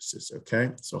award notices,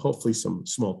 okay? So hopefully some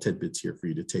small tidbits here for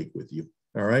you to take with you,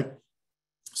 all right?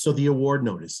 So the award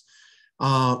notice,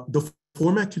 the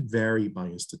format could vary by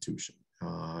institution.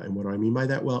 And what do I mean by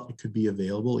that? Well, it could be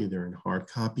available either in hard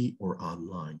copy or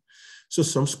online. So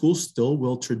some schools still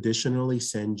will traditionally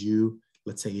send you,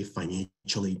 let's say, a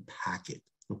financial aid packet.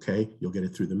 Okay, you'll get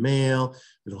it through the mail.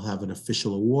 It'll have an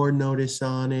official award notice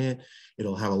on it.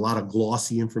 It'll have a lot of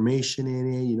glossy information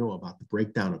in it, about the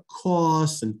breakdown of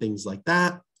costs and things like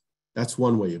that. That's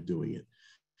one way of doing it.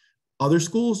 Other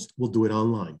schools will do it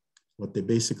online. What they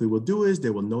basically will do is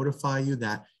they will notify you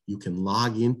that you can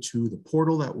log into the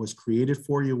portal that was created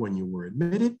for you when you were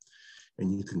admitted,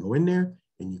 and you can go in there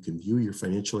and you can view your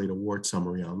financial aid award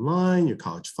summary online, your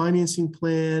college financing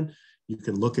plan. You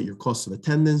can look at your cost of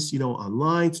attendance,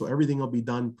 online. So everything will be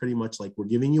done pretty much like we're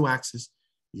giving you access.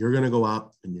 You're going to go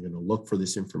out and you're going to look for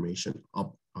this information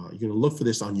up. You're going to look for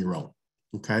this on your own.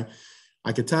 Okay.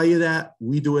 I can tell you that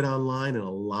we do it online, and a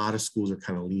lot of schools are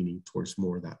kind of leaning towards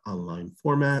more of that online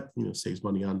format, saves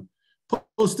money on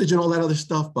postage and all that other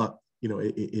stuff, but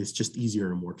it's just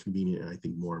easier and more convenient. And I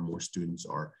think more and more students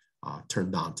are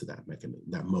turned on to that mechanism,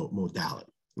 that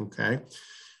modality. Okay.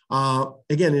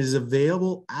 Again, it is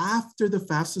available after the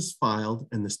FAFSA is filed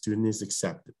and the student is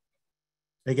accepted.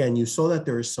 Again, you saw that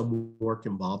there is some work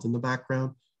involved in the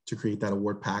background to create that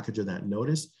award package or that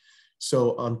notice.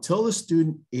 So until the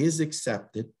student is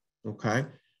accepted, okay,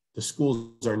 the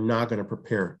schools are not going to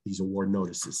prepare these award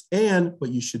notices. And what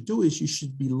you should do is you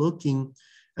should be looking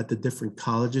at the different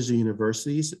colleges or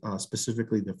universities,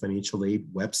 specifically the financial aid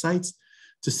websites,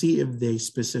 to see if they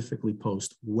specifically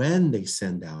post when they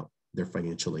send out their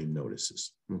financial aid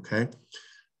notices, okay?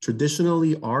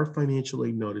 Traditionally, our financial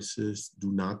aid notices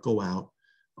do not go out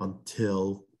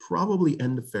until probably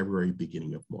end of February,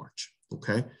 beginning of March,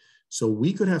 okay? So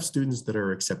we could have students that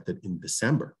are accepted in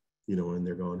December, and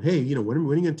they're going, hey, when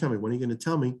are you gonna tell me? When are you gonna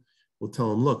tell me? We'll tell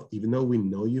them, look, even though we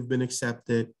know you've been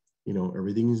accepted,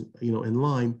 everything's, in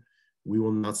line, we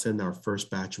will not send our first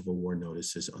batch of award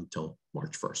notices until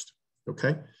March 1st,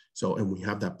 okay? So, and we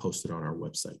have that posted on our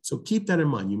website. So keep that in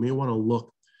mind. You may want to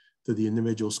look to the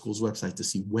individual school's website to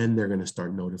see when they're going to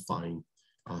start notifying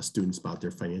students about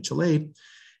their financial aid.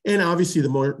 And obviously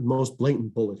the most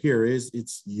blatant bullet here is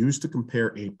it's used to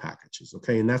compare aid packages,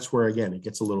 okay? And that's where, again, it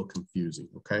gets a little confusing,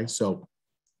 okay? So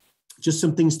just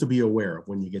some things to be aware of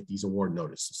when you get these award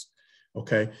notices,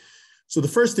 okay? So the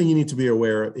first thing you need to be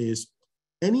aware of is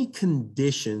any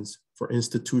conditions for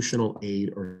institutional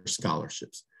aid or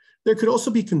scholarships. There could also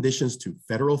be conditions to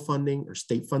federal funding or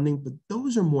state funding, but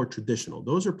those are more traditional.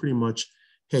 Those are pretty much,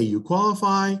 hey, you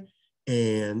qualify,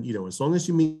 and as long as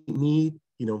you meet need,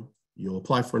 you'll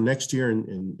apply for next year,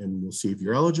 and we'll see if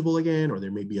you're eligible again, or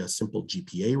there may be a simple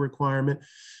GPA requirement.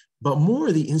 But more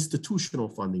of the institutional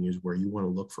funding is where you want to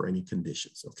look for any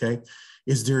conditions, okay?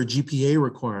 Is there a GPA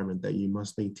requirement that you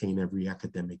must maintain every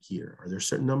academic year? Are there a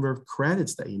certain number of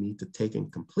credits that you need to take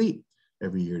and complete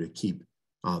every year to keep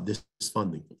this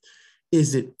funding?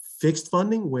 Is it fixed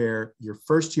funding where your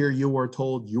first year you were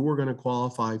told you were going to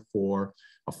qualify for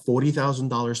a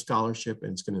 $40,000 scholarship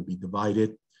and it's going to be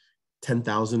divided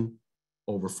 10,000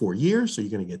 over 4 years? So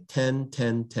you're going to get 10,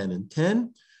 10, 10, and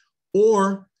 10.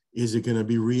 Or is it going to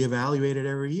be reevaluated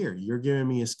every year? You're giving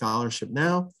me a scholarship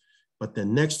now, but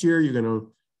then next year you're going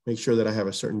to make sure that I have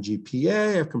a certain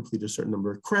GPA, I've completed a certain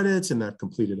number of credits, and I've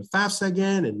completed a FAFSA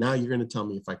again. And now you're going to tell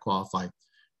me if I qualify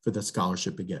for the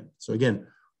scholarship again. So again,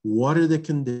 what are the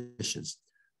conditions?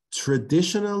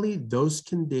 Traditionally, those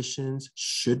conditions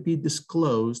should be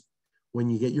disclosed when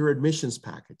you get your admissions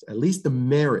package, at least the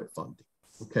merit funding,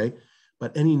 okay?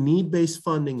 But any need-based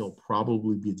funding will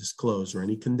probably be disclosed, or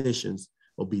any conditions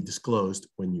will be disclosed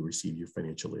when you receive your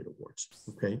financial aid awards,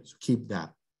 okay? So keep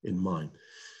that in mind.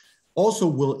 Also,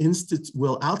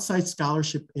 will outside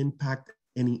scholarship impact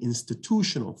any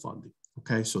institutional funding,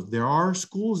 okay? So there are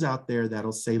schools out there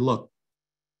that'll say, look,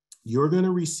 you're going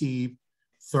to receive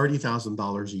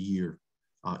 $30,000 a year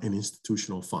in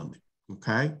institutional funding,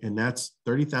 okay? And that's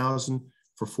 $30,000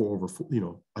 for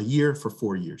a year for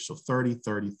 4 years. So 30,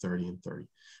 30, 30, and 30.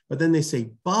 But then they say,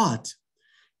 but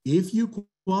if you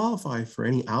qualify for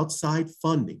any outside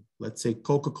funding, let's say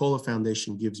Coca-Cola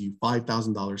Foundation gives you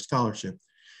 $5,000 scholarship,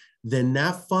 then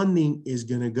that funding is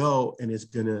going to go and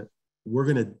we're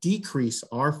going to decrease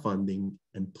our funding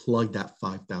and plug that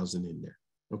 5,000 in there.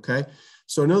 Okay.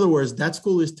 So in other words, that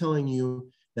school is telling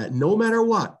you that no matter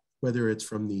what, whether it's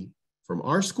from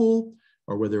our school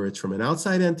or whether it's from an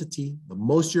outside entity, the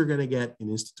most you're going to get in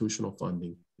institutional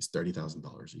funding is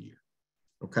 $30,000 a year.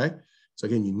 Okay. So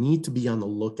again, you need to be on the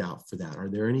lookout for that. Are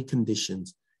there any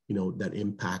conditions, that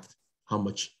impact how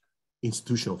much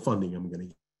institutional funding I'm going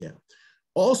to get?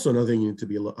 Also, another thing you need to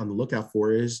be on the lookout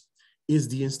for is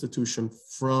the institution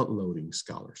front-loading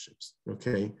scholarships,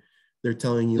 okay? They're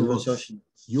telling you, look,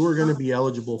 you are going to be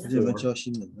eligible for,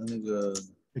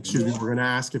 excuse me, we're going to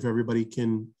ask if everybody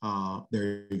can,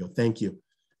 there you go, thank you.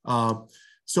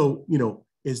 So,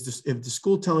 if the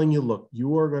school telling you, look,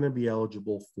 you are going to be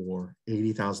eligible for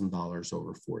 $80,000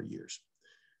 over 4 years.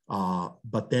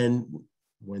 But then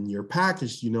when you're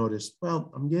packaged, you notice,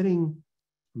 well, I'm getting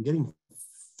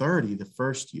 30 the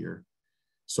first year.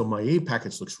 So my aid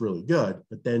package looks really good,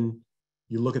 but then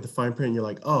you look at the fine print and you're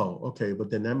like, oh, okay, but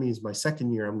then that means my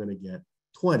second year I'm going to get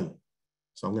 20.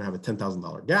 So I'm going to have a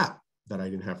 $10,000 gap that I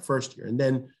didn't have first year. And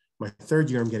then my third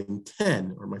year I'm getting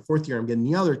 10, or my fourth year I'm getting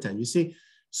the other 10. You see,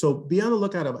 so be on the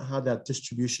lookout about how that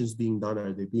distribution is being done.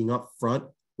 Are they being upfront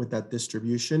with that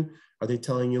distribution? Are they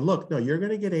telling you, look, no, you're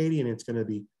going to get 80 and it's going to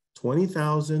be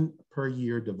 20,000 per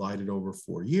year divided over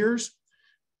 4 years?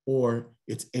 Or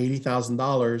it's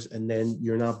 $80,000 and then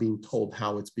you're not being told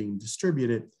how it's being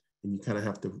distributed, and you kind of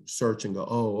have to search and go,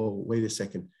 oh, wait a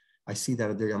second. I see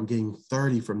that I'm getting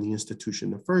 30 from the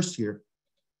institution the first year.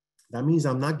 That means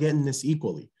I'm not getting this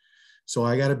equally. So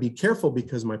I got to be careful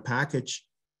because my package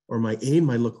or my aid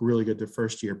might look really good the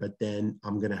first year, but then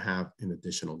I'm going to have an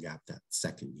additional gap that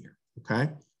second year,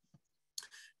 okay?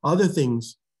 Other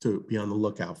things to be on the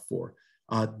lookout for.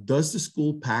 Does the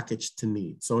school package to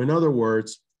need? So in other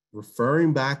words,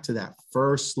 referring back to that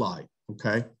first slide,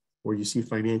 okay, where you see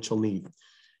financial need.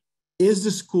 Is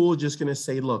the school just going to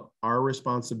say, look, our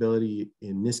responsibility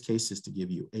in this case is to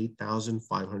give you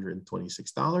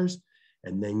 $8,526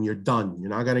 and then you're done. You're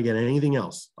not going to get anything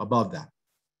else above that,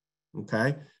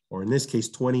 okay? Or in this case,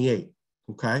 28,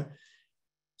 okay?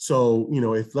 So,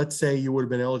 if let's say you would have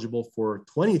been eligible for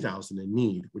 20,000 in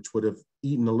need, which would have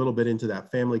eaten a little bit into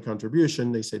that family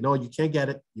contribution, they say, no, you can't get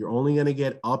it. You're only going to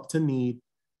get up to need.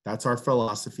 That's our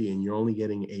philosophy, and you're only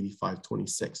getting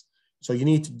 8526. So you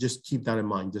need to just keep that in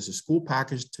mind. This is school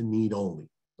package to need only,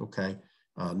 okay?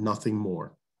 Nothing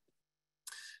more.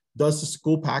 Does the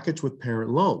school package with parent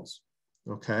loans,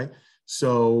 okay?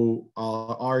 So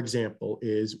our example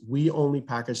is we only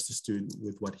package the student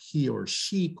with what he or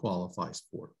she qualifies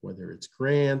for, whether it's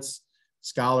grants,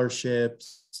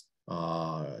 scholarships,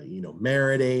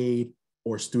 merit aid,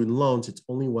 or student loans. It's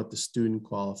only what the student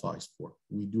qualifies for.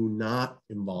 We do not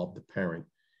involve the parent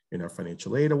in our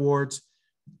financial aid awards.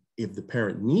 If the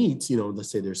parent needs,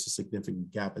 let's say there's a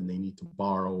significant gap and they need to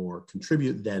borrow or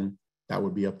contribute, then that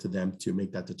would be up to them to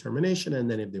make that determination.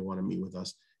 And then if they want to meet with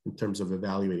us in terms of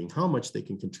evaluating how much they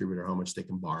can contribute or how much they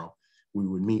can borrow, we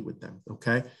would meet with them,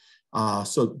 okay?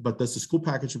 But does the school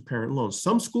package with parent loans?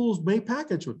 Some schools may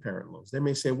package with parent loans. They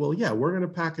may say, well, yeah, we're going to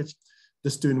package the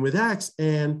student with X,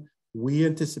 and we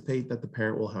anticipate that the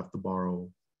parent will have to borrow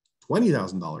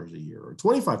 $20,000 a year or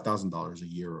 $25,000 a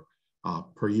year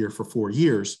per year for 4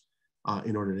 years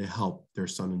in order to help their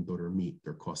son and daughter meet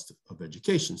their cost of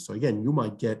education. So again, you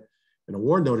might get an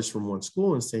award notice from one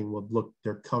school and saying, well, look,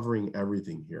 they're covering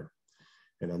everything here.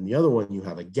 And on the other one, you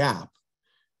have a gap.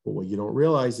 But what you don't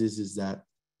realize is that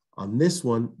on this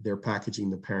one, they're packaging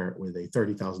the parent with a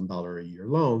 $30,000 a year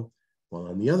loan, while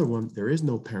on the other one, there is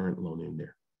no parent loan in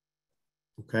there.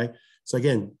 Okay, so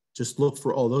again, just look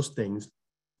for all those things.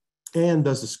 And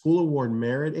does the school award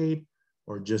merit aid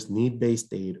or just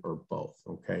need-based aid, or both?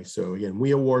 Okay, so again,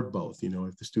 we award both. You know,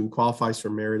 if the student qualifies for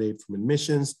merit aid from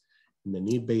admissions and the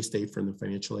need-based aid from the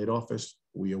financial aid office,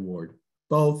 we award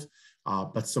both.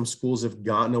 But some schools have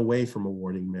gotten away from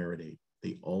awarding merit aid.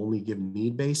 They only give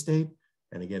need-based aid.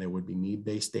 And again, it would be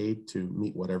need-based aid to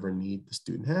meet whatever need the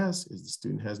student has. If the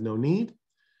student has no need,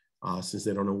 since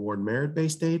they don't award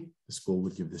merit-based aid, the school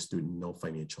would give the student no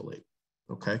financial aid.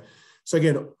 Okay, so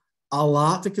again, a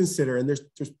lot to consider, and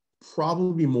there's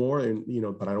probably more, and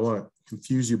but I don't want to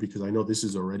confuse you because I know this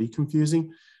is already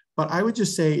confusing. But I would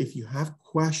just say, if you have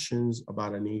questions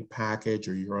about an aid package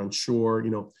or you're unsure,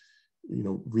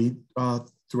 read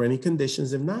through any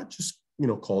conditions. If not, just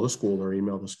call the school or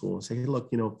email the school and say, hey, look,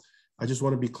 I just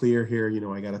want to be clear here.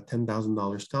 I got a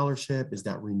 $10,000 scholarship. Is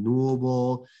that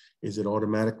renewable? Is it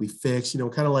automatically fixed?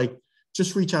 Kind of like,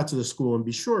 just reach out to the school and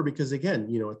be sure, because again,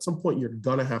 at some point you're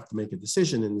going to have to make a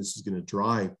decision, and this is going to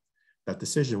drive that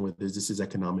decision whether this is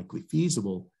economically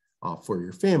feasible for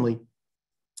your family.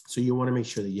 So you want to make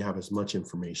sure that you have as much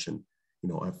information,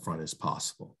 up front as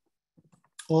possible.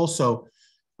 Also,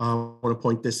 I want to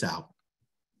point this out.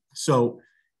 So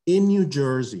in New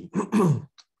Jersey,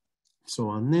 so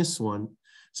on this one,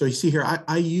 so you see here,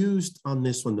 I used on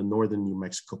this one the Northern New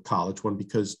Mexico College one,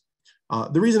 because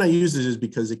the reason I use it is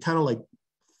because it kind of like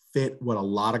fit what a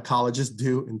lot of colleges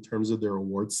do in terms of their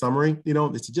award summary.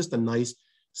 It's just a nice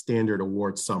standard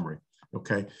award summary.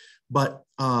 Okay. But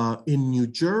in New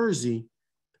Jersey,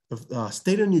 the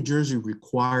state of New Jersey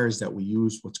requires that we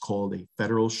use what's called a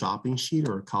federal shopping sheet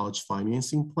or a college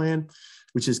financing plan,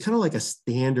 which is kind of like a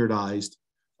standardized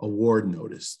award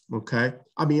notice. Okay.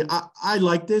 I mean, I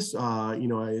like this. I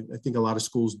think a lot of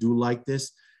schools do like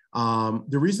this.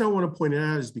 The reason I want to point it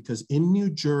out is because in New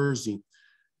Jersey,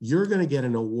 you're going to get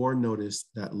an award notice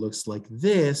that looks like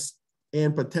this,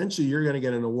 and potentially you're going to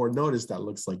get an award notice that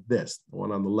looks like this, the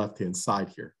one on the left-hand side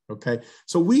here. Okay.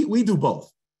 So we do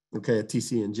both. Okay. At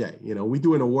TC&J, we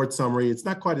do an award summary. It's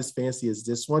not quite as fancy as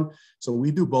this one. So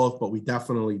we do both, but we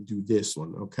definitely do this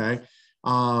one. Okay.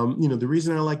 The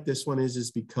reason I like this one is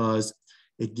because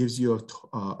it gives you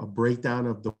a breakdown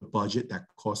of the budget, that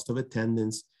cost of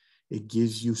attendance. It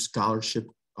gives you scholarship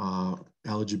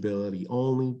eligibility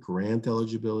only, grant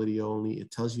eligibility only.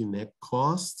 It tells you net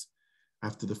costs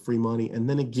after the free money. And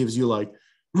then it gives you like,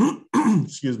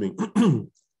 excuse me,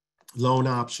 loan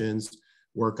options,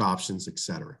 work options,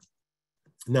 etc.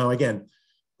 Now, again,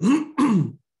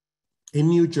 in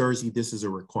New Jersey, this is a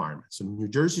requirement. So New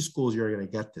Jersey schools, you're going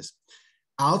to get this.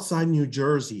 Outside New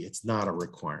Jersey, it's not a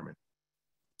requirement.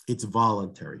 It's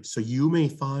voluntary. So you may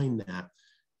find that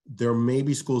there may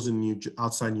be schools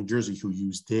outside New Jersey who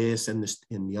use this and this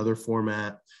in the other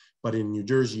format, but in New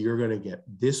Jersey, you're going to get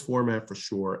this format for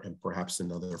sure, and perhaps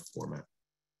another format,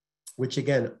 which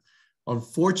again,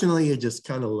 unfortunately, it just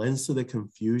kind of lends to the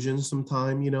confusion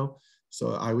sometime,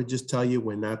 So I would just tell you,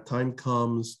 when that time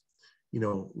comes,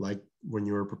 like when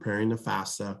you were preparing the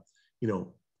FAFSA,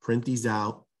 print these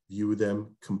out, view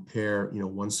them, compare,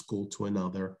 one school to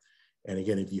another. And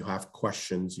again, if you have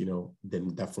questions, then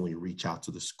definitely reach out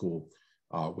to the school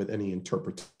with any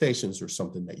interpretations or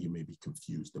something that you may be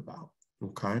confused about.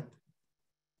 Okay.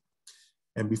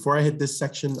 And before I hit this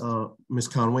section, Ms.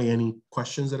 Conway, any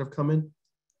questions that have come in?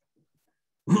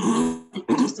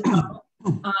 Just a couple.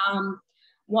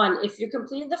 One, if you're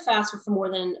completing the FAFSA for more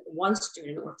than one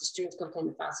student, or if the student's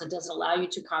completing the FAFSA, does it allow you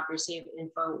to copy or save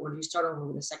info, or do you start over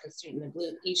with a second student? I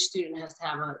believe each student has to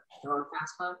have their own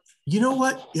FAFSA. You know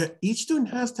what? Yeah, each student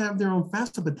has to have their own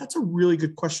FAFSA, but that's a really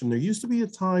good question. There used to be a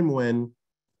time when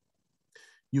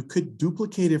you could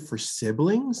duplicate it for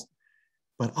siblings,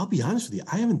 but I'll be honest with you,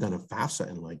 I haven't done a FAFSA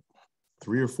in like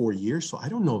 3 or 4 years, so I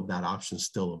don't know if that option is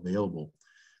still available.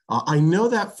 I know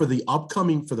that for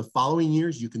the following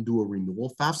years, you can do a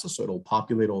renewal FAFSA, so it'll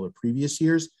populate all the previous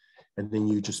years, and then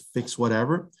you just fix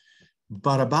whatever.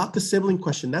 But about the sibling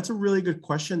question, that's a really good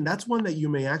question. That's one that you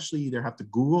may actually either have to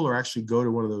Google or actually go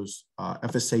to one of those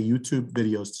FSA YouTube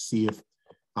videos to see if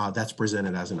that's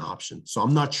presented as an option. So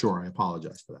I'm not sure. I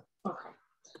apologize for that. Okay.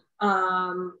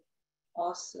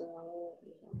 Also,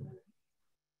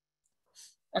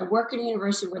 I work at a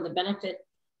university where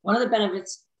one of the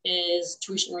benefits is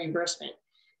tuition reimbursement.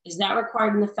 Is that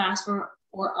required in the FAFSA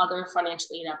or other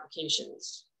financial aid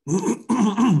applications?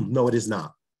 No, it is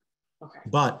not. Okay.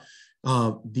 But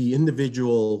the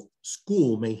individual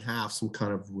school may have some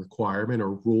kind of requirement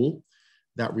or rule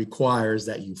that requires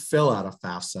that you fill out a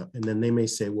FAFSA, and then they may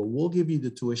say, well, we'll give you the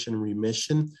tuition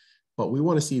remission, but we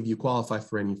want to see if you qualify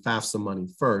for any FAFSA money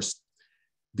first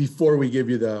before we give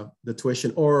you the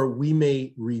tuition, or we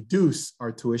may reduce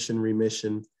our tuition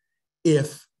remission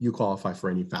if you qualify for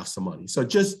any FAFSA money. So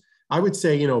just, I would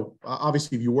say, you know,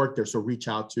 obviously if you work there, so reach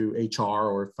out to HR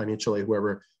or financial aid,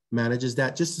 whoever manages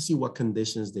that, just to see what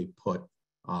conditions they put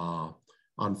on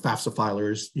FAFSA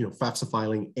filers, you know, FAFSA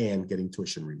filing and getting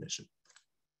tuition remission.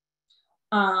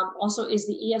 Also, is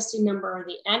the EFC number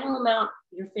the annual amount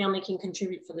your family can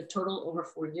contribute for the total over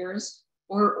 4 years,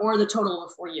 or the total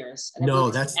over 4 years? And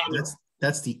no,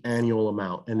 that's the annual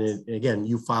amount. And then, again,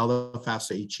 you file the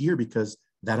FAFSA each year because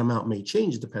that amount may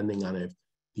change depending on if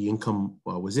the income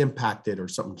was impacted or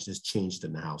something just changed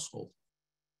in the household.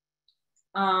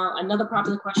 Another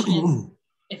popular question is,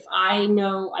 if I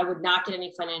know I would not get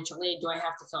any financial aid, do I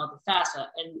have to fill out the FAFSA?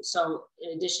 And so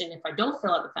in addition, if I don't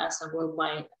fill out the FAFSA, will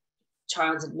my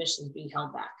child's admissions be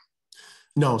held back?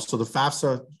 No, so the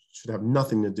FAFSA should have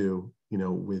nothing to do, you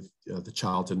know, with the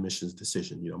child's admissions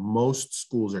decision. You know, most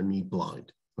schools are need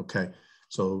blind, okay?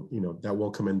 So, you know, that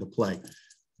won't come into play.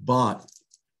 But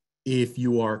if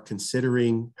you are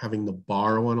considering having to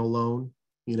borrow on a loan,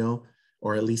 you know,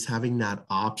 or at least having that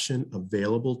option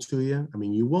available to you, I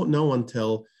mean, you won't know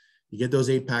until you get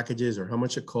those aid packages or how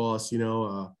much it costs, you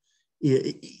know.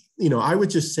 I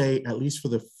would just say, at least for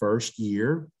the first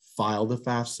year, file the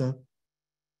FAFSA.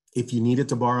 If you needed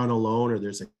to borrow on a loan or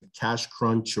there's a cash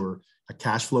crunch or a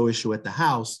cash flow issue at the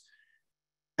house,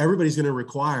 everybody's going to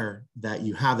require that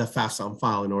you have the FAFSA on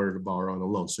file in order to borrow on a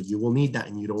loan. So you will need that,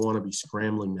 and you don't want to be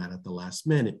scrambling that at the last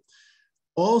minute.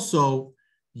 Also,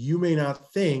 you may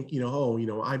not think, you know, oh, you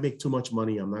know, I make too much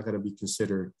money, I'm not going to be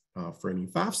considered for any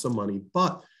FAFSA money,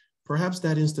 but perhaps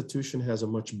that institution has a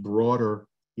much broader,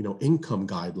 you know, income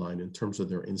guideline in terms of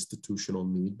their institutional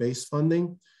need-based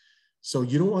funding. So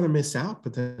you don't want to miss out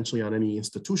potentially on any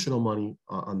institutional money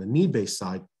on the need-based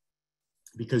side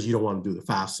because you don't want to do the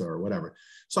FAFSA or whatever.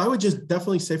 So I would just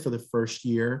definitely say for the first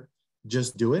year,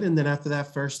 just do it. And then after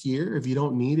that first year, if you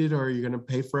don't need it or you're going to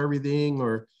pay for everything,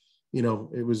 or, you know,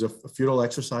 it was a futile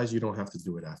exercise, you don't have to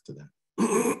do it after that.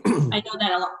 I know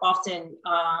that often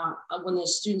when the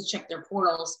students check their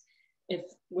portals, if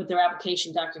with their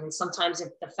application documents, sometimes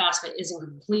if the FAFSA isn't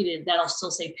completed, that'll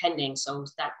still say pending. So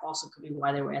that also could be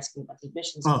why they were asking about the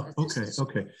admissions. Oh,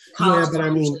 okay. Yeah, but I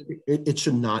mean, it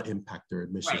should not impact their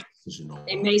admissions decision.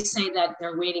 They may say that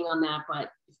they're waiting on that,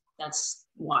 but that's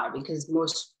why, because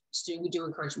we do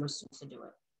encourage most students to do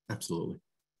it. Absolutely.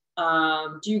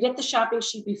 Do you get the shopping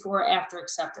sheet before or after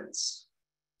acceptance?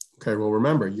 Okay, well,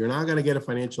 remember, you're not going to get a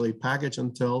financial aid package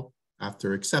until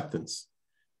after acceptance.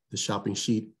 The shopping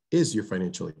sheet is your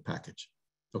financial aid package,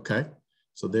 okay?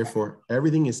 So therefore,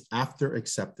 everything is after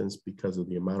acceptance because of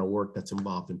the amount of work that's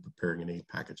involved in preparing an aid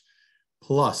package.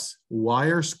 Plus, why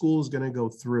are schools going to go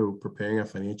through preparing a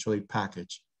financial aid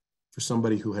package for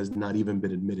somebody who has not even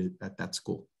been admitted at that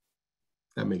school?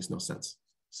 That makes no sense.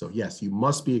 So yes, you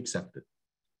must be accepted.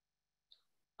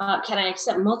 Can I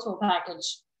accept multiple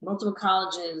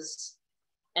colleges,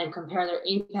 and compare their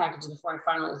aid packages before I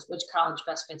finalize which college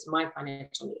best fits my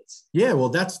financial needs? Yeah, well,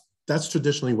 that's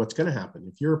traditionally what's going to happen.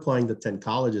 If you're applying to 10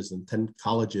 colleges and 10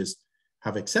 colleges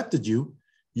have accepted you,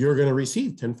 you're going to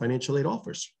receive 10 financial aid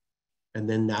offers. And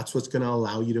then that's what's going to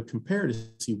allow you to compare to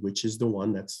see which is the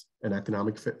one that's an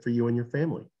economic fit for you and your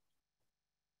family.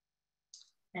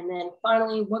 And then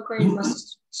finally, what grade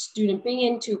must a student be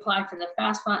in to apply for the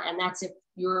FAFSA? And that's if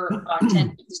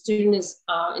the student is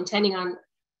intending on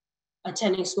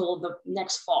attending school the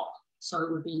next fall. So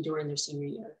it would be during their senior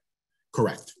year.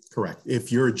 Correct.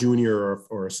 If you're a junior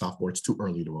or a sophomore, it's too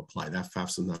early to apply. That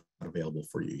FAFSA is not available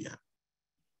for you yet.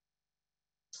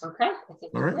 Okay.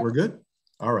 All right, we're good.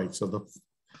 All right, so the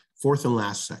fourth and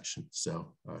last section.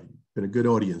 So you've been a good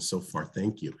audience so far.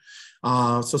 Thank you.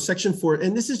 So section 4,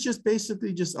 and this is just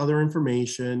basically just other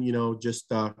information, you know, just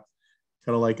kind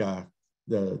of like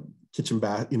the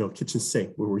kitchen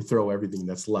sink where we throw everything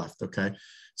that's left. Okay.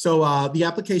 So the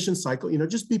application cycle, you know,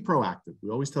 just be proactive. We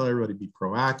always tell everybody be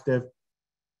proactive.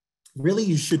 Really,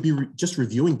 you should be just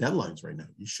reviewing deadlines right now.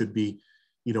 You should be,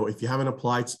 you know, if you haven't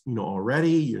applied, you know,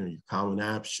 already, you know, your Common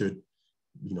App should,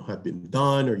 you know, have been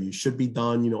done, or you should be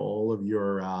done, you know, all of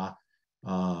your,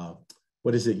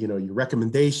 your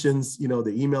recommendations, you know,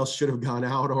 the emails should have gone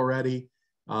out already.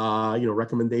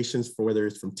 Recommendations for whether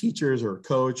it's from teachers or a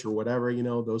coach or whatever, you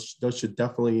know, those should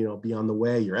definitely, you know, be on the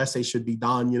way. Your essay should be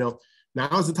done, you know. Now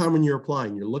is the time when you're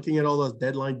applying. You're looking at all those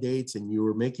deadline dates and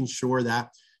you're making sure that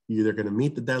you're either going to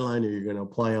meet the deadline or you're going to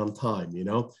apply on time, you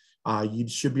know. You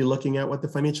should be looking at what the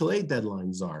financial aid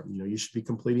deadlines are. You should be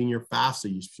completing your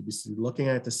FAFSA. You should be looking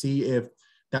at it to see if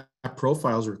that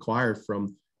profile is required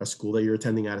from a school that you're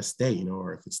attending out of state,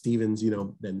 or if it's Stevens,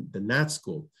 then that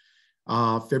school.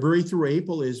 February through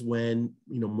April is when,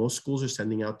 most schools are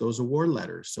sending out those award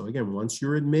letters. So again, once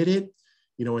you're admitted,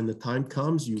 when the time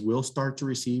comes, you will start to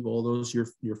receive all those,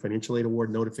 your financial aid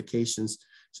award notifications,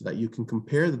 so that you can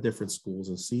compare the different schools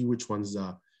and see which one's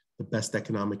the best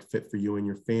economic fit for you and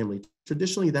your family.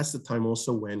 Traditionally, that's the time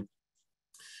also when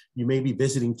you may be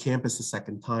visiting campus a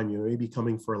second time. You may be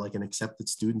coming for like an Accepted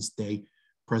Students Day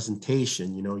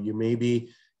presentation.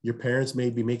 Your parents may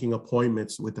be making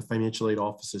appointments with the financial aid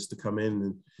offices to come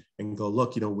in and go,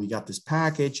 look, we got this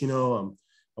package,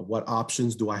 what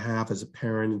options do I have as a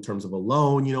parent in terms of a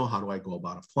loan? How do I go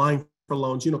about applying for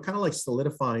loans? Kind of like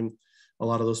solidifying a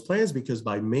lot of those plans, because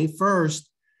by May 1st,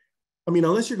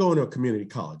 unless you're going to a community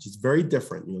college, it's very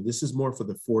different. This is more for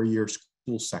the 4-year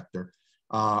school sector.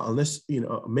 Unless,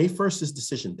 May 1st is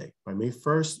decision day. By May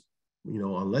 1st,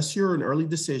 unless you're an early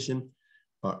decision,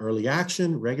 early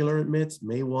action, regular admits,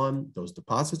 May 1, those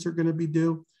deposits are going to be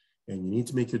due, and you need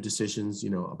to make your decisions,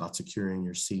 about securing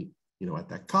your seat, at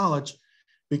that college,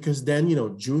 because then,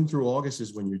 June through August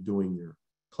is when you're doing your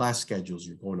class schedules,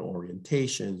 you're going to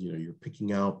orientations, you're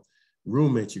picking out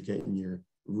roommates, you're getting your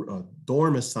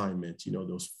dorm assignments,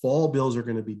 those fall bills are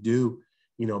going to be due,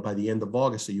 by the end of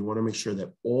August. So you want to make sure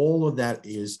that all of that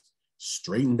is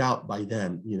straightened out by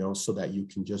then, so that you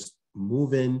can just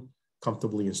move in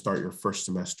comfortably and start your first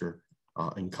semester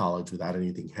in college without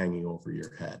anything hanging over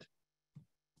your head.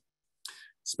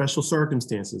 Special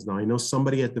circumstances. Now, I know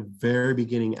somebody at the very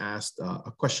beginning asked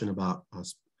a question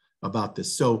about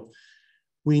this. So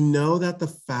we know that the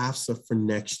FAFSA for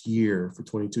next year, for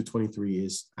 22-23,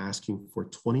 is asking for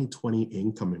 2020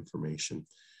 income information.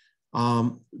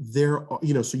 So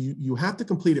you have to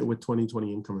complete it with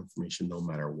 2020 income information no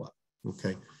matter what,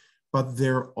 okay? But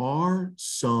there are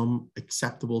some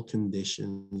acceptable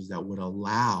conditions that would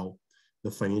allow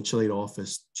the financial aid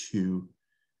office to,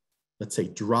 let's say,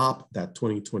 drop that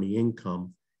 2020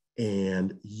 income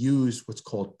and use what's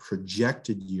called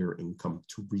projected year income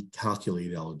to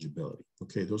recalculate eligibility.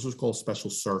 Okay, those are called special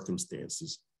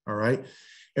circumstances, all right?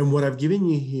 And what I've given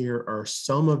you here are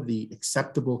some of the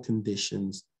acceptable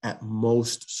conditions at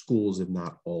most schools, if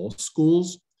not all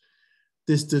schools.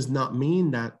 This does not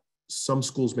mean that some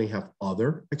schools may have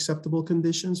other acceptable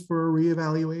conditions for a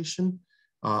reevaluation.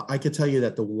 I could tell you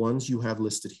that the ones you have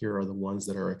listed here are the ones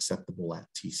that are acceptable at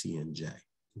TCNJ,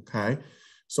 okay?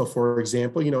 So for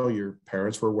example, your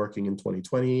parents were working in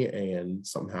 2020 and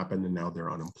something happened and now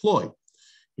they're unemployed,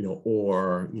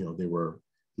 or, they were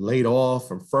laid off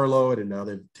or furloughed and now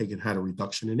they've had a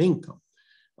reduction in income.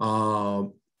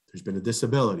 There's been a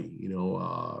disability,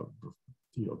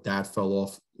 dad fell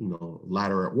off,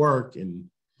 ladder at work and,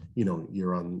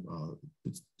 you're on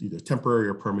it's either temporary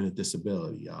or permanent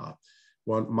disability.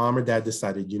 One mom or dad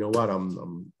decided,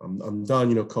 I'm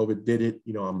done, COVID did it,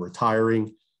 I'm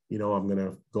retiring, I'm going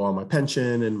to go on my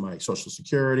pension and my Social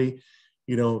Security,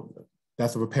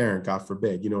 death of a parent, God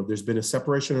forbid, there's been a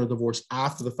separation or divorce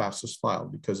after the FAFSA is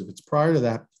filed, because if it's prior to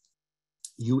that,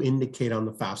 you indicate on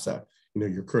the FAFSA,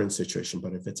 your current situation.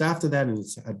 But if it's after that and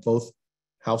it's at both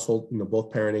household,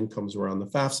 both parent incomes were on the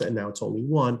FAFSA and now it's only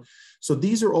one. So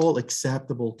these are all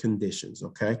acceptable conditions,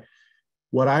 okay?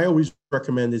 What I always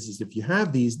recommend is if you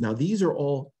have these, now these are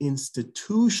all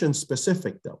institution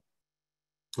specific though,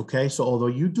 okay? So although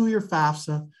you do your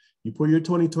FAFSA, you put your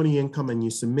 2020 income and you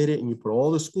submit it and you put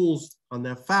all the schools on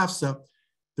that FAFSA,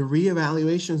 the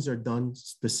reevaluations are done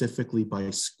specifically by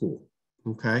school,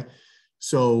 okay?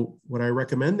 So what I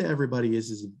recommend to everybody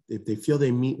is if they feel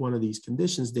they meet one of these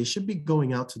conditions, they should be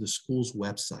going out to the school's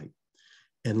website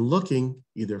and looking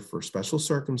either for special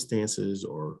circumstances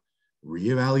or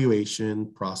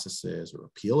reevaluation processes or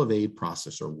appeal of aid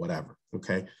process or whatever,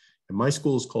 okay? And my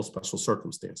school is called Special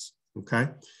Circumstance, okay?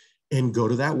 And go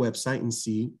to that website and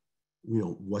see,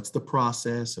 what's the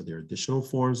process? Are there additional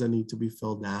forms that need to be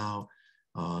filled out?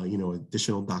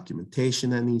 Additional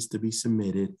documentation that needs to be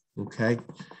submitted, okay?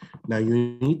 Now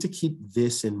you need to keep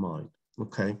this in mind,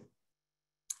 okay?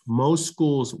 Most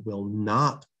schools will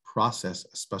not process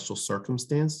a special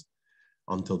circumstance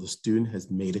until the student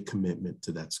has made a commitment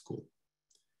to that school.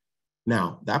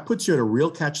 Now, that puts you at a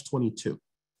real catch-22,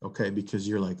 okay? Because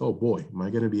you're like, oh boy, am I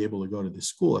gonna be able to go to this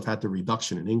school? I've had the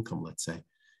reduction in income, let's say.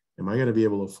 Am I gonna be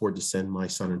able to afford to send my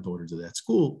son or daughter to that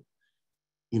school,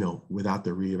 without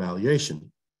the reevaluation?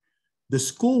 The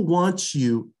school wants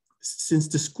you, since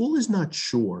the school is not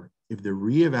sure if the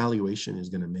reevaluation is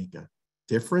gonna make a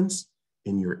difference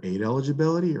in your aid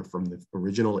eligibility or from the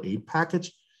original aid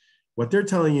package, What they're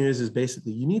telling you is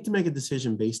basically you need to make a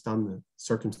decision based on the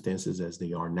circumstances as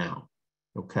they are now.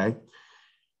 Okay.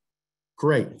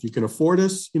 Great. If you can afford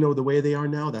us, the way they are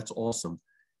now, that's awesome.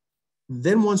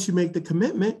 Then once you make the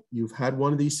commitment, you've had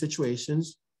one of these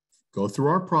situations, go through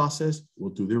our process.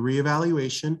 We'll do the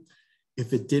reevaluation.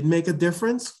 If it did make a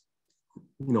difference,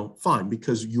 fine,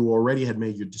 because you already had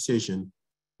made your decision,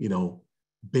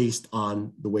 based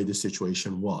on the way the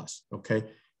situation was. Okay.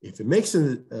 If it makes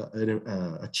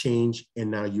a change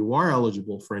and now you are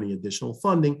eligible for any additional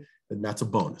funding, then that's a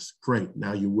bonus. Great.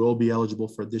 Now you will be eligible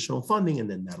for additional funding, and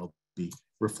then that'll be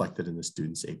reflected in the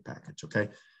student's aid package. Okay.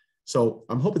 So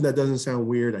I'm hoping that doesn't sound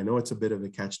weird. I know it's a bit of a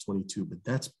catch-22, but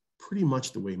that's pretty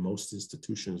much the way most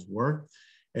institutions work.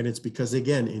 And it's because,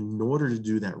 again, in order to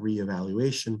do that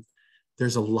reevaluation,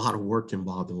 there's a lot of work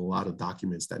involved and a lot of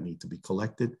documents that need to be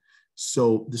collected.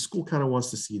 So the school kind of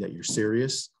wants to see that you're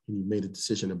serious and you made a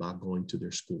decision about going to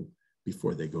their school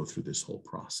before they go through this whole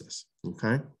process.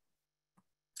 Okay.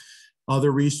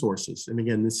 Other resources. And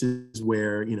again, this is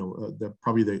where,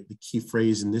 probably the key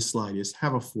phrase in this slide is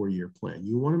have a 4-year plan.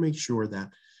 You want to make sure that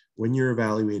when you're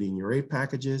evaluating your aid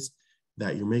packages,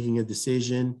 that you're making a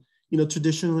decision.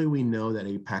 Traditionally, we know that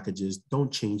aid packages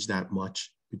don't change that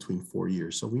much between 4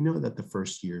 years. So we know that the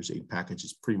first year's aid package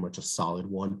is pretty much a solid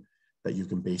one that you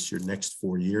can base your next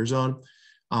 4 years on.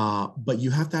 But you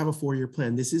have to have a 4-year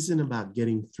plan. This isn't about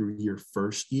getting through your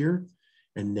first year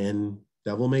and then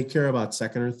devil may care about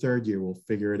second or third year. We'll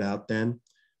figure it out then.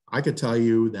 I could tell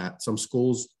you that some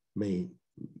schools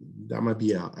that might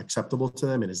be acceptable to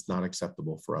them, and it's not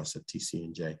acceptable for us at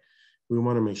TC&J. We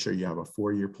want to make sure you have a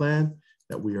 4-year plan,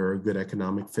 that we are a good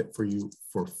economic fit for you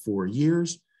for 4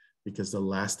 years, because the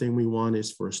last thing we want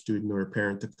is for a student or a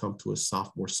parent to come to a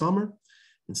sophomore summer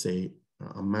and say,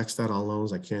 I'm maxed out on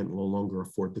loans. I can't no longer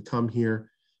afford to come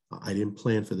here. I didn't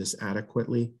plan for this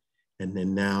adequately. And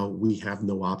then now we have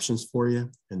no options for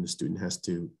you, and the student has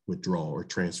to withdraw or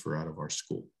transfer out of our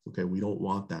school. Okay, we don't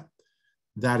want that.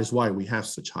 That is why we have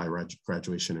such high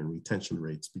graduation and retention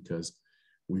rates, because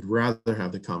we'd rather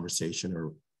have the conversation,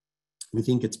 or we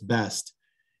think it's best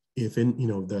if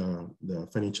the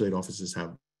financial aid offices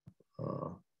have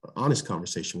an honest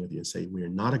conversation with you and say, we are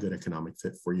not a good economic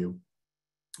fit for you.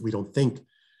 We don't think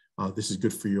this is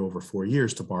good for you over 4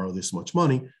 years to borrow this much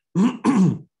money.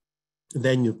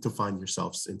 Then you have to find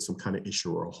yourselves in some kind of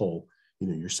issue or a hole,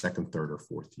 your second, third, or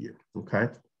fourth year. Okay.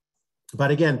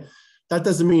 But again, that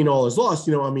doesn't mean all is lost.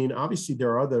 Obviously there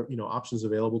are other, options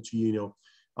available to you.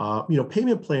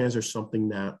 Payment plans are something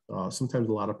that sometimes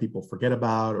a lot of people forget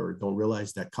about or don't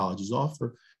realize that colleges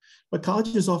offer. But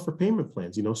colleges offer payment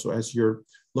plans, so as you're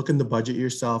looking to budget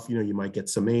yourself, you might get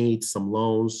some aid, some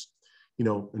loans.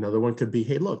 Another one could be,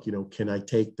 hey, look, can I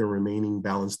take the remaining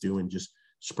balance due and just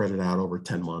spread it out over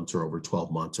 10 months or over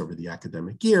 12 months over the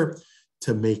academic year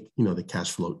to make, the cash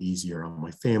flow easier on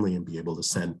my family and be able to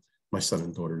send my son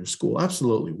and daughter to school?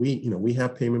 Absolutely. We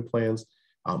have payment plans.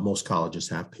 Most colleges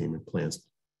have payment plans.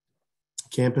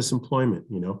 Campus employment,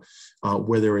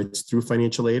 whether it's through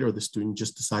financial aid or the student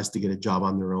just decides to get a job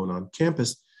on their own on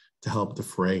campus to help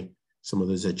defray some of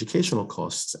those educational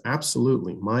costs.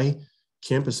 Absolutely. My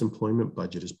campus employment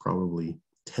budget is probably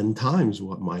 10 times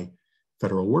what my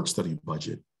federal work-study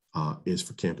budget is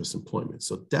for campus employment.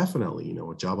 So definitely,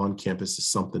 a job on campus is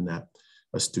something that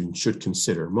a student should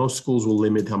consider. Most schools will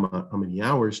limit how many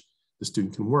hours the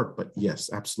student can work, but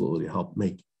yes, absolutely, to help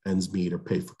make ends meet or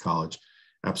pay for college.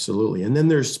 Absolutely. And then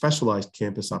there's specialized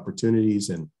campus opportunities,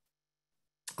 and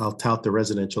I'll tout the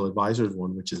residential advisors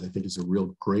one, which I think is a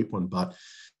real great one. But,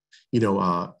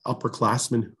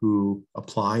 upperclassmen who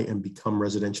apply and become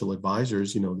residential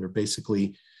advisors, they're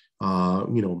basically,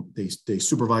 they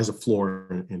supervise a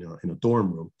floor in a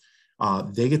dorm room.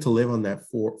 They get to live on that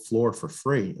floor for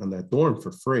free, on that dorm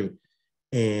for free,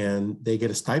 and they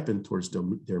get a stipend towards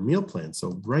their meal plan.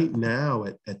 So right now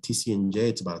at TC&J,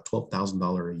 it's about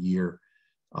 $12,000 a year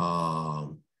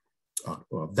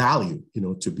value,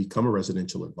 to become a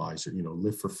residential advisor,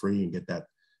 live for free and get that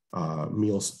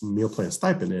meal plan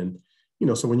stipend. And,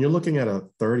 so when you're looking at a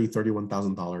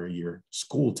 $31,000 a year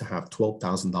school, to have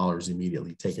 $12,000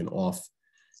 immediately taken off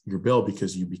your bill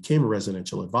because you became a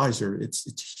residential advisor, it's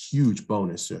a huge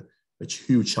bonus, a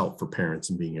huge help for parents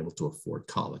in being able to afford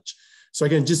college. So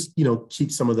again, just,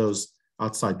 keep some of those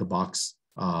outside the box,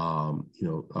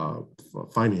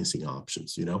 financing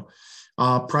options,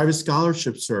 private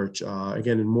scholarship search.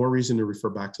 Again, and more reason to refer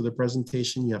back to the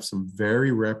presentation. You have some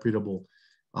very reputable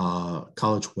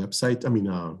college website,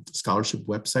 scholarship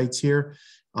websites here.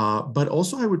 But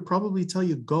also I would probably tell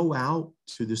you, go out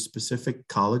to the specific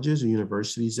colleges or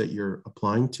universities that you're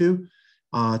applying to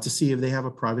to see if they have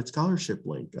a private scholarship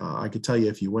link. I could tell you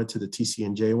if you went to the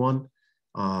TCNJ one,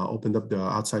 opened up the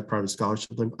outside private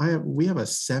scholarship link, we have a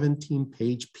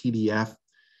 17-page PDF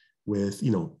with,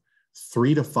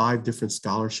 3 to 5 different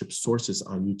scholarship sources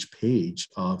on each page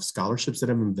of scholarships that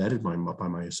have been vetted by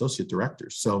my associate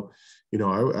directors. So,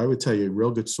 I would tell you a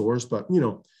real good source, but,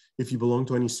 if you belong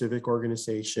to any civic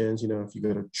organizations, if you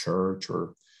go to church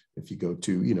or if you go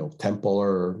to, temple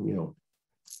or,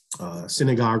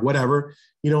 synagogue, whatever,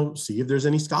 see if there's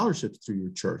any scholarships through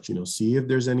your church, see if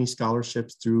there's any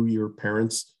scholarships through your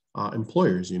parents'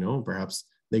 employers, perhaps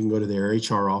they can go to their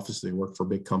HR office, they work for a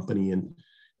big company, and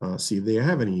see if they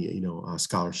have any,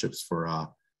 scholarships for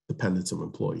dependents of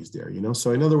employees there,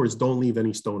 So in other words, don't leave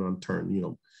any stone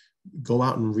unturned, go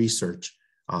out and research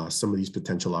some of these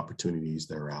potential opportunities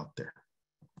that are out there.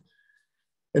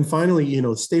 And finally,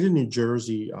 the state of New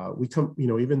Jersey, we come,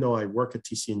 even though I work at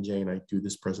TCNJ and I do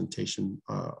this presentation,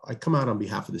 I come out on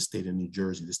behalf of the state of New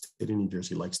Jersey. The state of New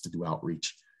Jersey likes to do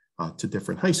outreach to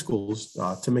different high schools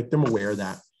to make them aware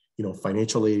that,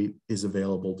 financial aid is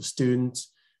available to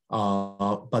students,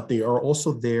 but they are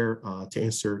also there to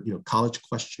answer, college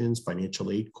questions,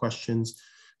 financial aid questions.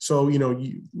 So,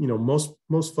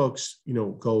 most folks,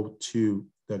 go to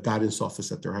the guidance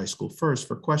office at their high school first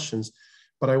for questions.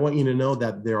 But I want you to know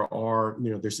that there are,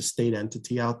 there's a state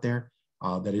entity out there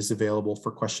that is available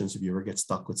for questions if you ever get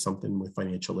stuck with something with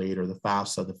financial aid or the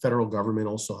FAFSA. The federal government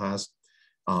also has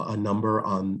a number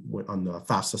on the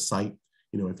FAFSA site,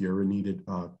 if you ever needed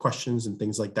questions and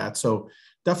things like that. So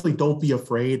definitely don't be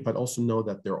afraid, but also know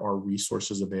that there are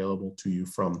resources available to you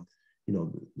from,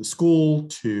 the school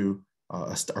to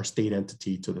our state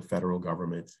entity to the federal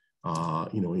government.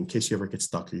 In case you ever get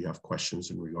stuck or you have questions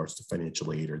in regards to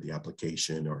financial aid or the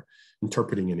application or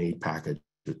interpreting an aid package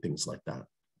or things like that.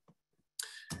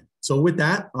 So with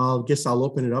that, I guess I'll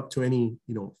open it up to any,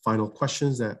 final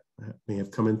questions that may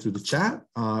have come in through the chat.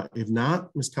 If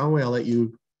not, Ms. Conway, I'll let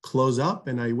you close up,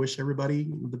 and I wish everybody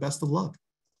the best of luck.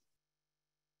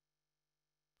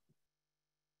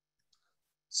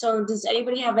 So does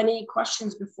anybody have any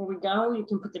questions before we go? You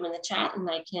can put them in the chat and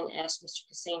I can ask Mr.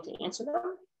 Kassane to answer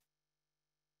them.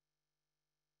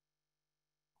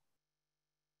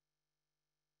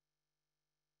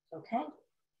 Okay.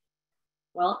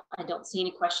 Well, I don't see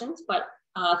any questions, but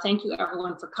thank you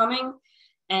everyone for coming.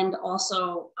 And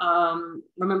also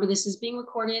remember this is being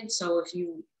recorded. So if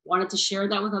you wanted to share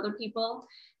that with other people,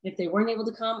 if they weren't able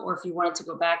to come, or if you wanted to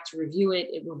go back to review it,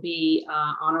 it will be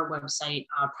on our website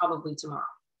probably tomorrow.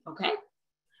 Okay.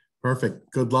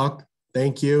 Perfect. Good luck.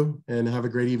 Thank you. And have a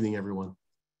great evening, everyone.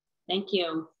 Thank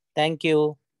you. Thank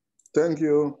you. Thank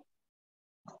you.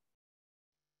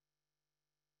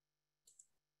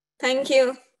 Thank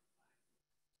you.